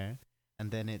Take Care,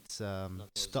 and then it's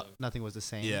Nothing Was the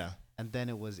Same. Yeah. And then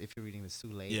it was If You're Reading This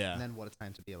Too Late. Yeah. And then What a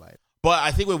Time to Be Alive. But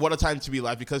I think with What a Time to Be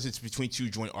Alive, because it's between 2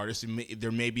 joint artists,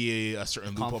 there may be a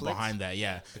certain loophole behind that.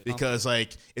 Yeah, because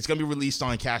like it's gonna be released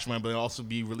on Cash Money, but it'll also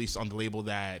be released on the label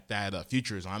that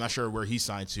Future is on. I'm not sure where he's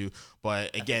signed to,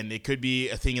 but again, it could be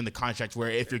a thing in the contract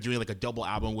where if you're doing like a double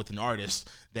album with an artist,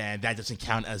 then that doesn't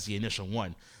count as the initial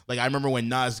one. Like I remember when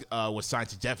Nas was signed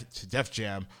to Def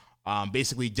Jam,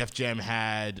 basically Def Jam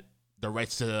had the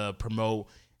rights to promote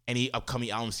any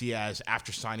upcoming albums he has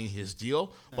after signing his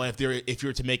deal. But if you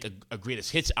were to make a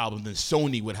greatest hits album, then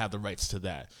Sony would have the rights to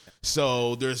that.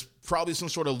 So there's probably some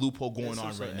sort of loophole going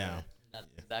on right now. That's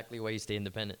exactly why you stay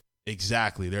independent.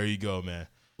 Exactly. There you go, man.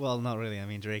 Well, not really. I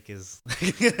mean, Drake is.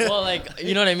 Well, like,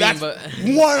 you know what I mean? That's but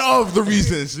one of the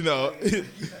reasons,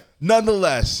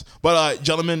 Nonetheless. But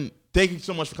gentlemen, thank you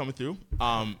so much for coming through.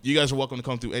 You guys are welcome to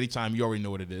come through anytime. You already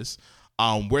know what it is.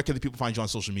 Where can the people find you on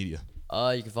social media?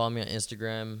 You can follow me on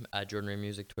Instagram at Jordan Ray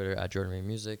Music, Twitter at Jordan Ray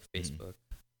Music, Facebook,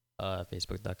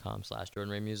 facebook.com/Jordan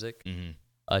Ray Music.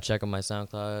 Check out my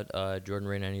SoundCloud, Jordan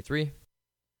Ray 93,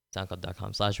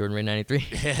 soundcloud.com/Jordan Ray 93.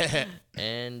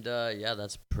 And yeah,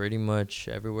 that's pretty much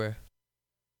everywhere.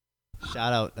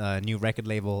 Shout out new record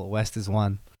label West is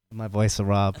One. My voice of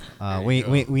Rob.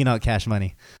 We not Cash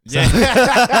Money. So.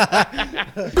 Yeah.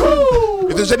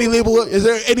 If there's any label, is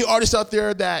there any artists out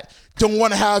there that don't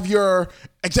want to have your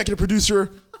executive producer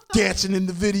dancing in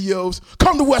the videos?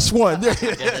 Come to West One. Yeah,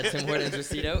 that's Tim Hortons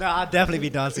receipt out. No, I'll definitely be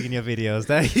dancing in your videos.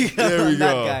 There we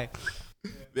go. That guy.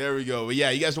 There we go. But yeah,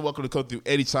 you guys are welcome to come through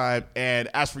anytime. And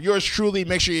as for yours truly,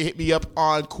 make sure you hit me up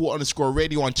on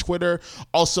cool_radio on Twitter.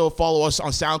 Also follow us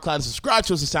on SoundCloud and subscribe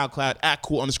to us on SoundCloud at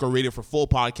cool_radio for full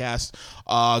podcasts.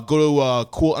 Go to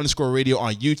cool_radio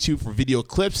on YouTube for video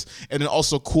clips, and then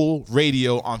also Cool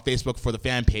Radio on Facebook for the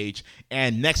fan page.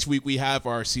 And next week we have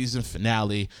our season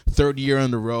finale, 3rd year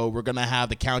in a row. We're gonna have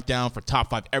the countdown for top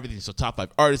 5 everything. So top 5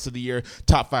 artists of the year,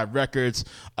 top 5 records,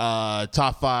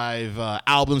 top 5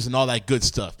 albums, and all that good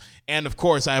stuff. And of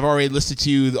course, I've already listed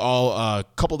to you a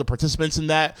couple of the participants in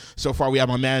that. So far, we have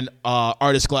my man,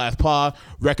 artist Goliath Pa,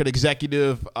 record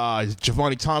executive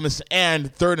Javani Thomas,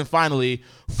 and third and finally,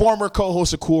 former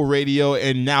co-host of Cool Radio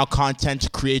and now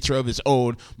content creator of his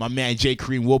own, my man Jay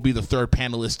Kareem will be the 3rd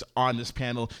panelist on this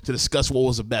panel to discuss what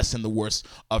was the best and the worst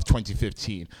of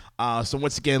 2015. So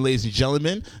once again, ladies and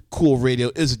gentlemen, Cool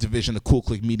Radio is a division of Cool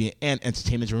Click Media and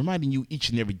Entertainment, reminding you each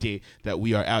and every day that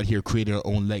we are out here creating our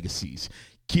own legacies.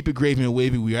 Keep it gravy and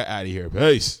wavy. We are out of here.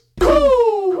 Peace. Cool.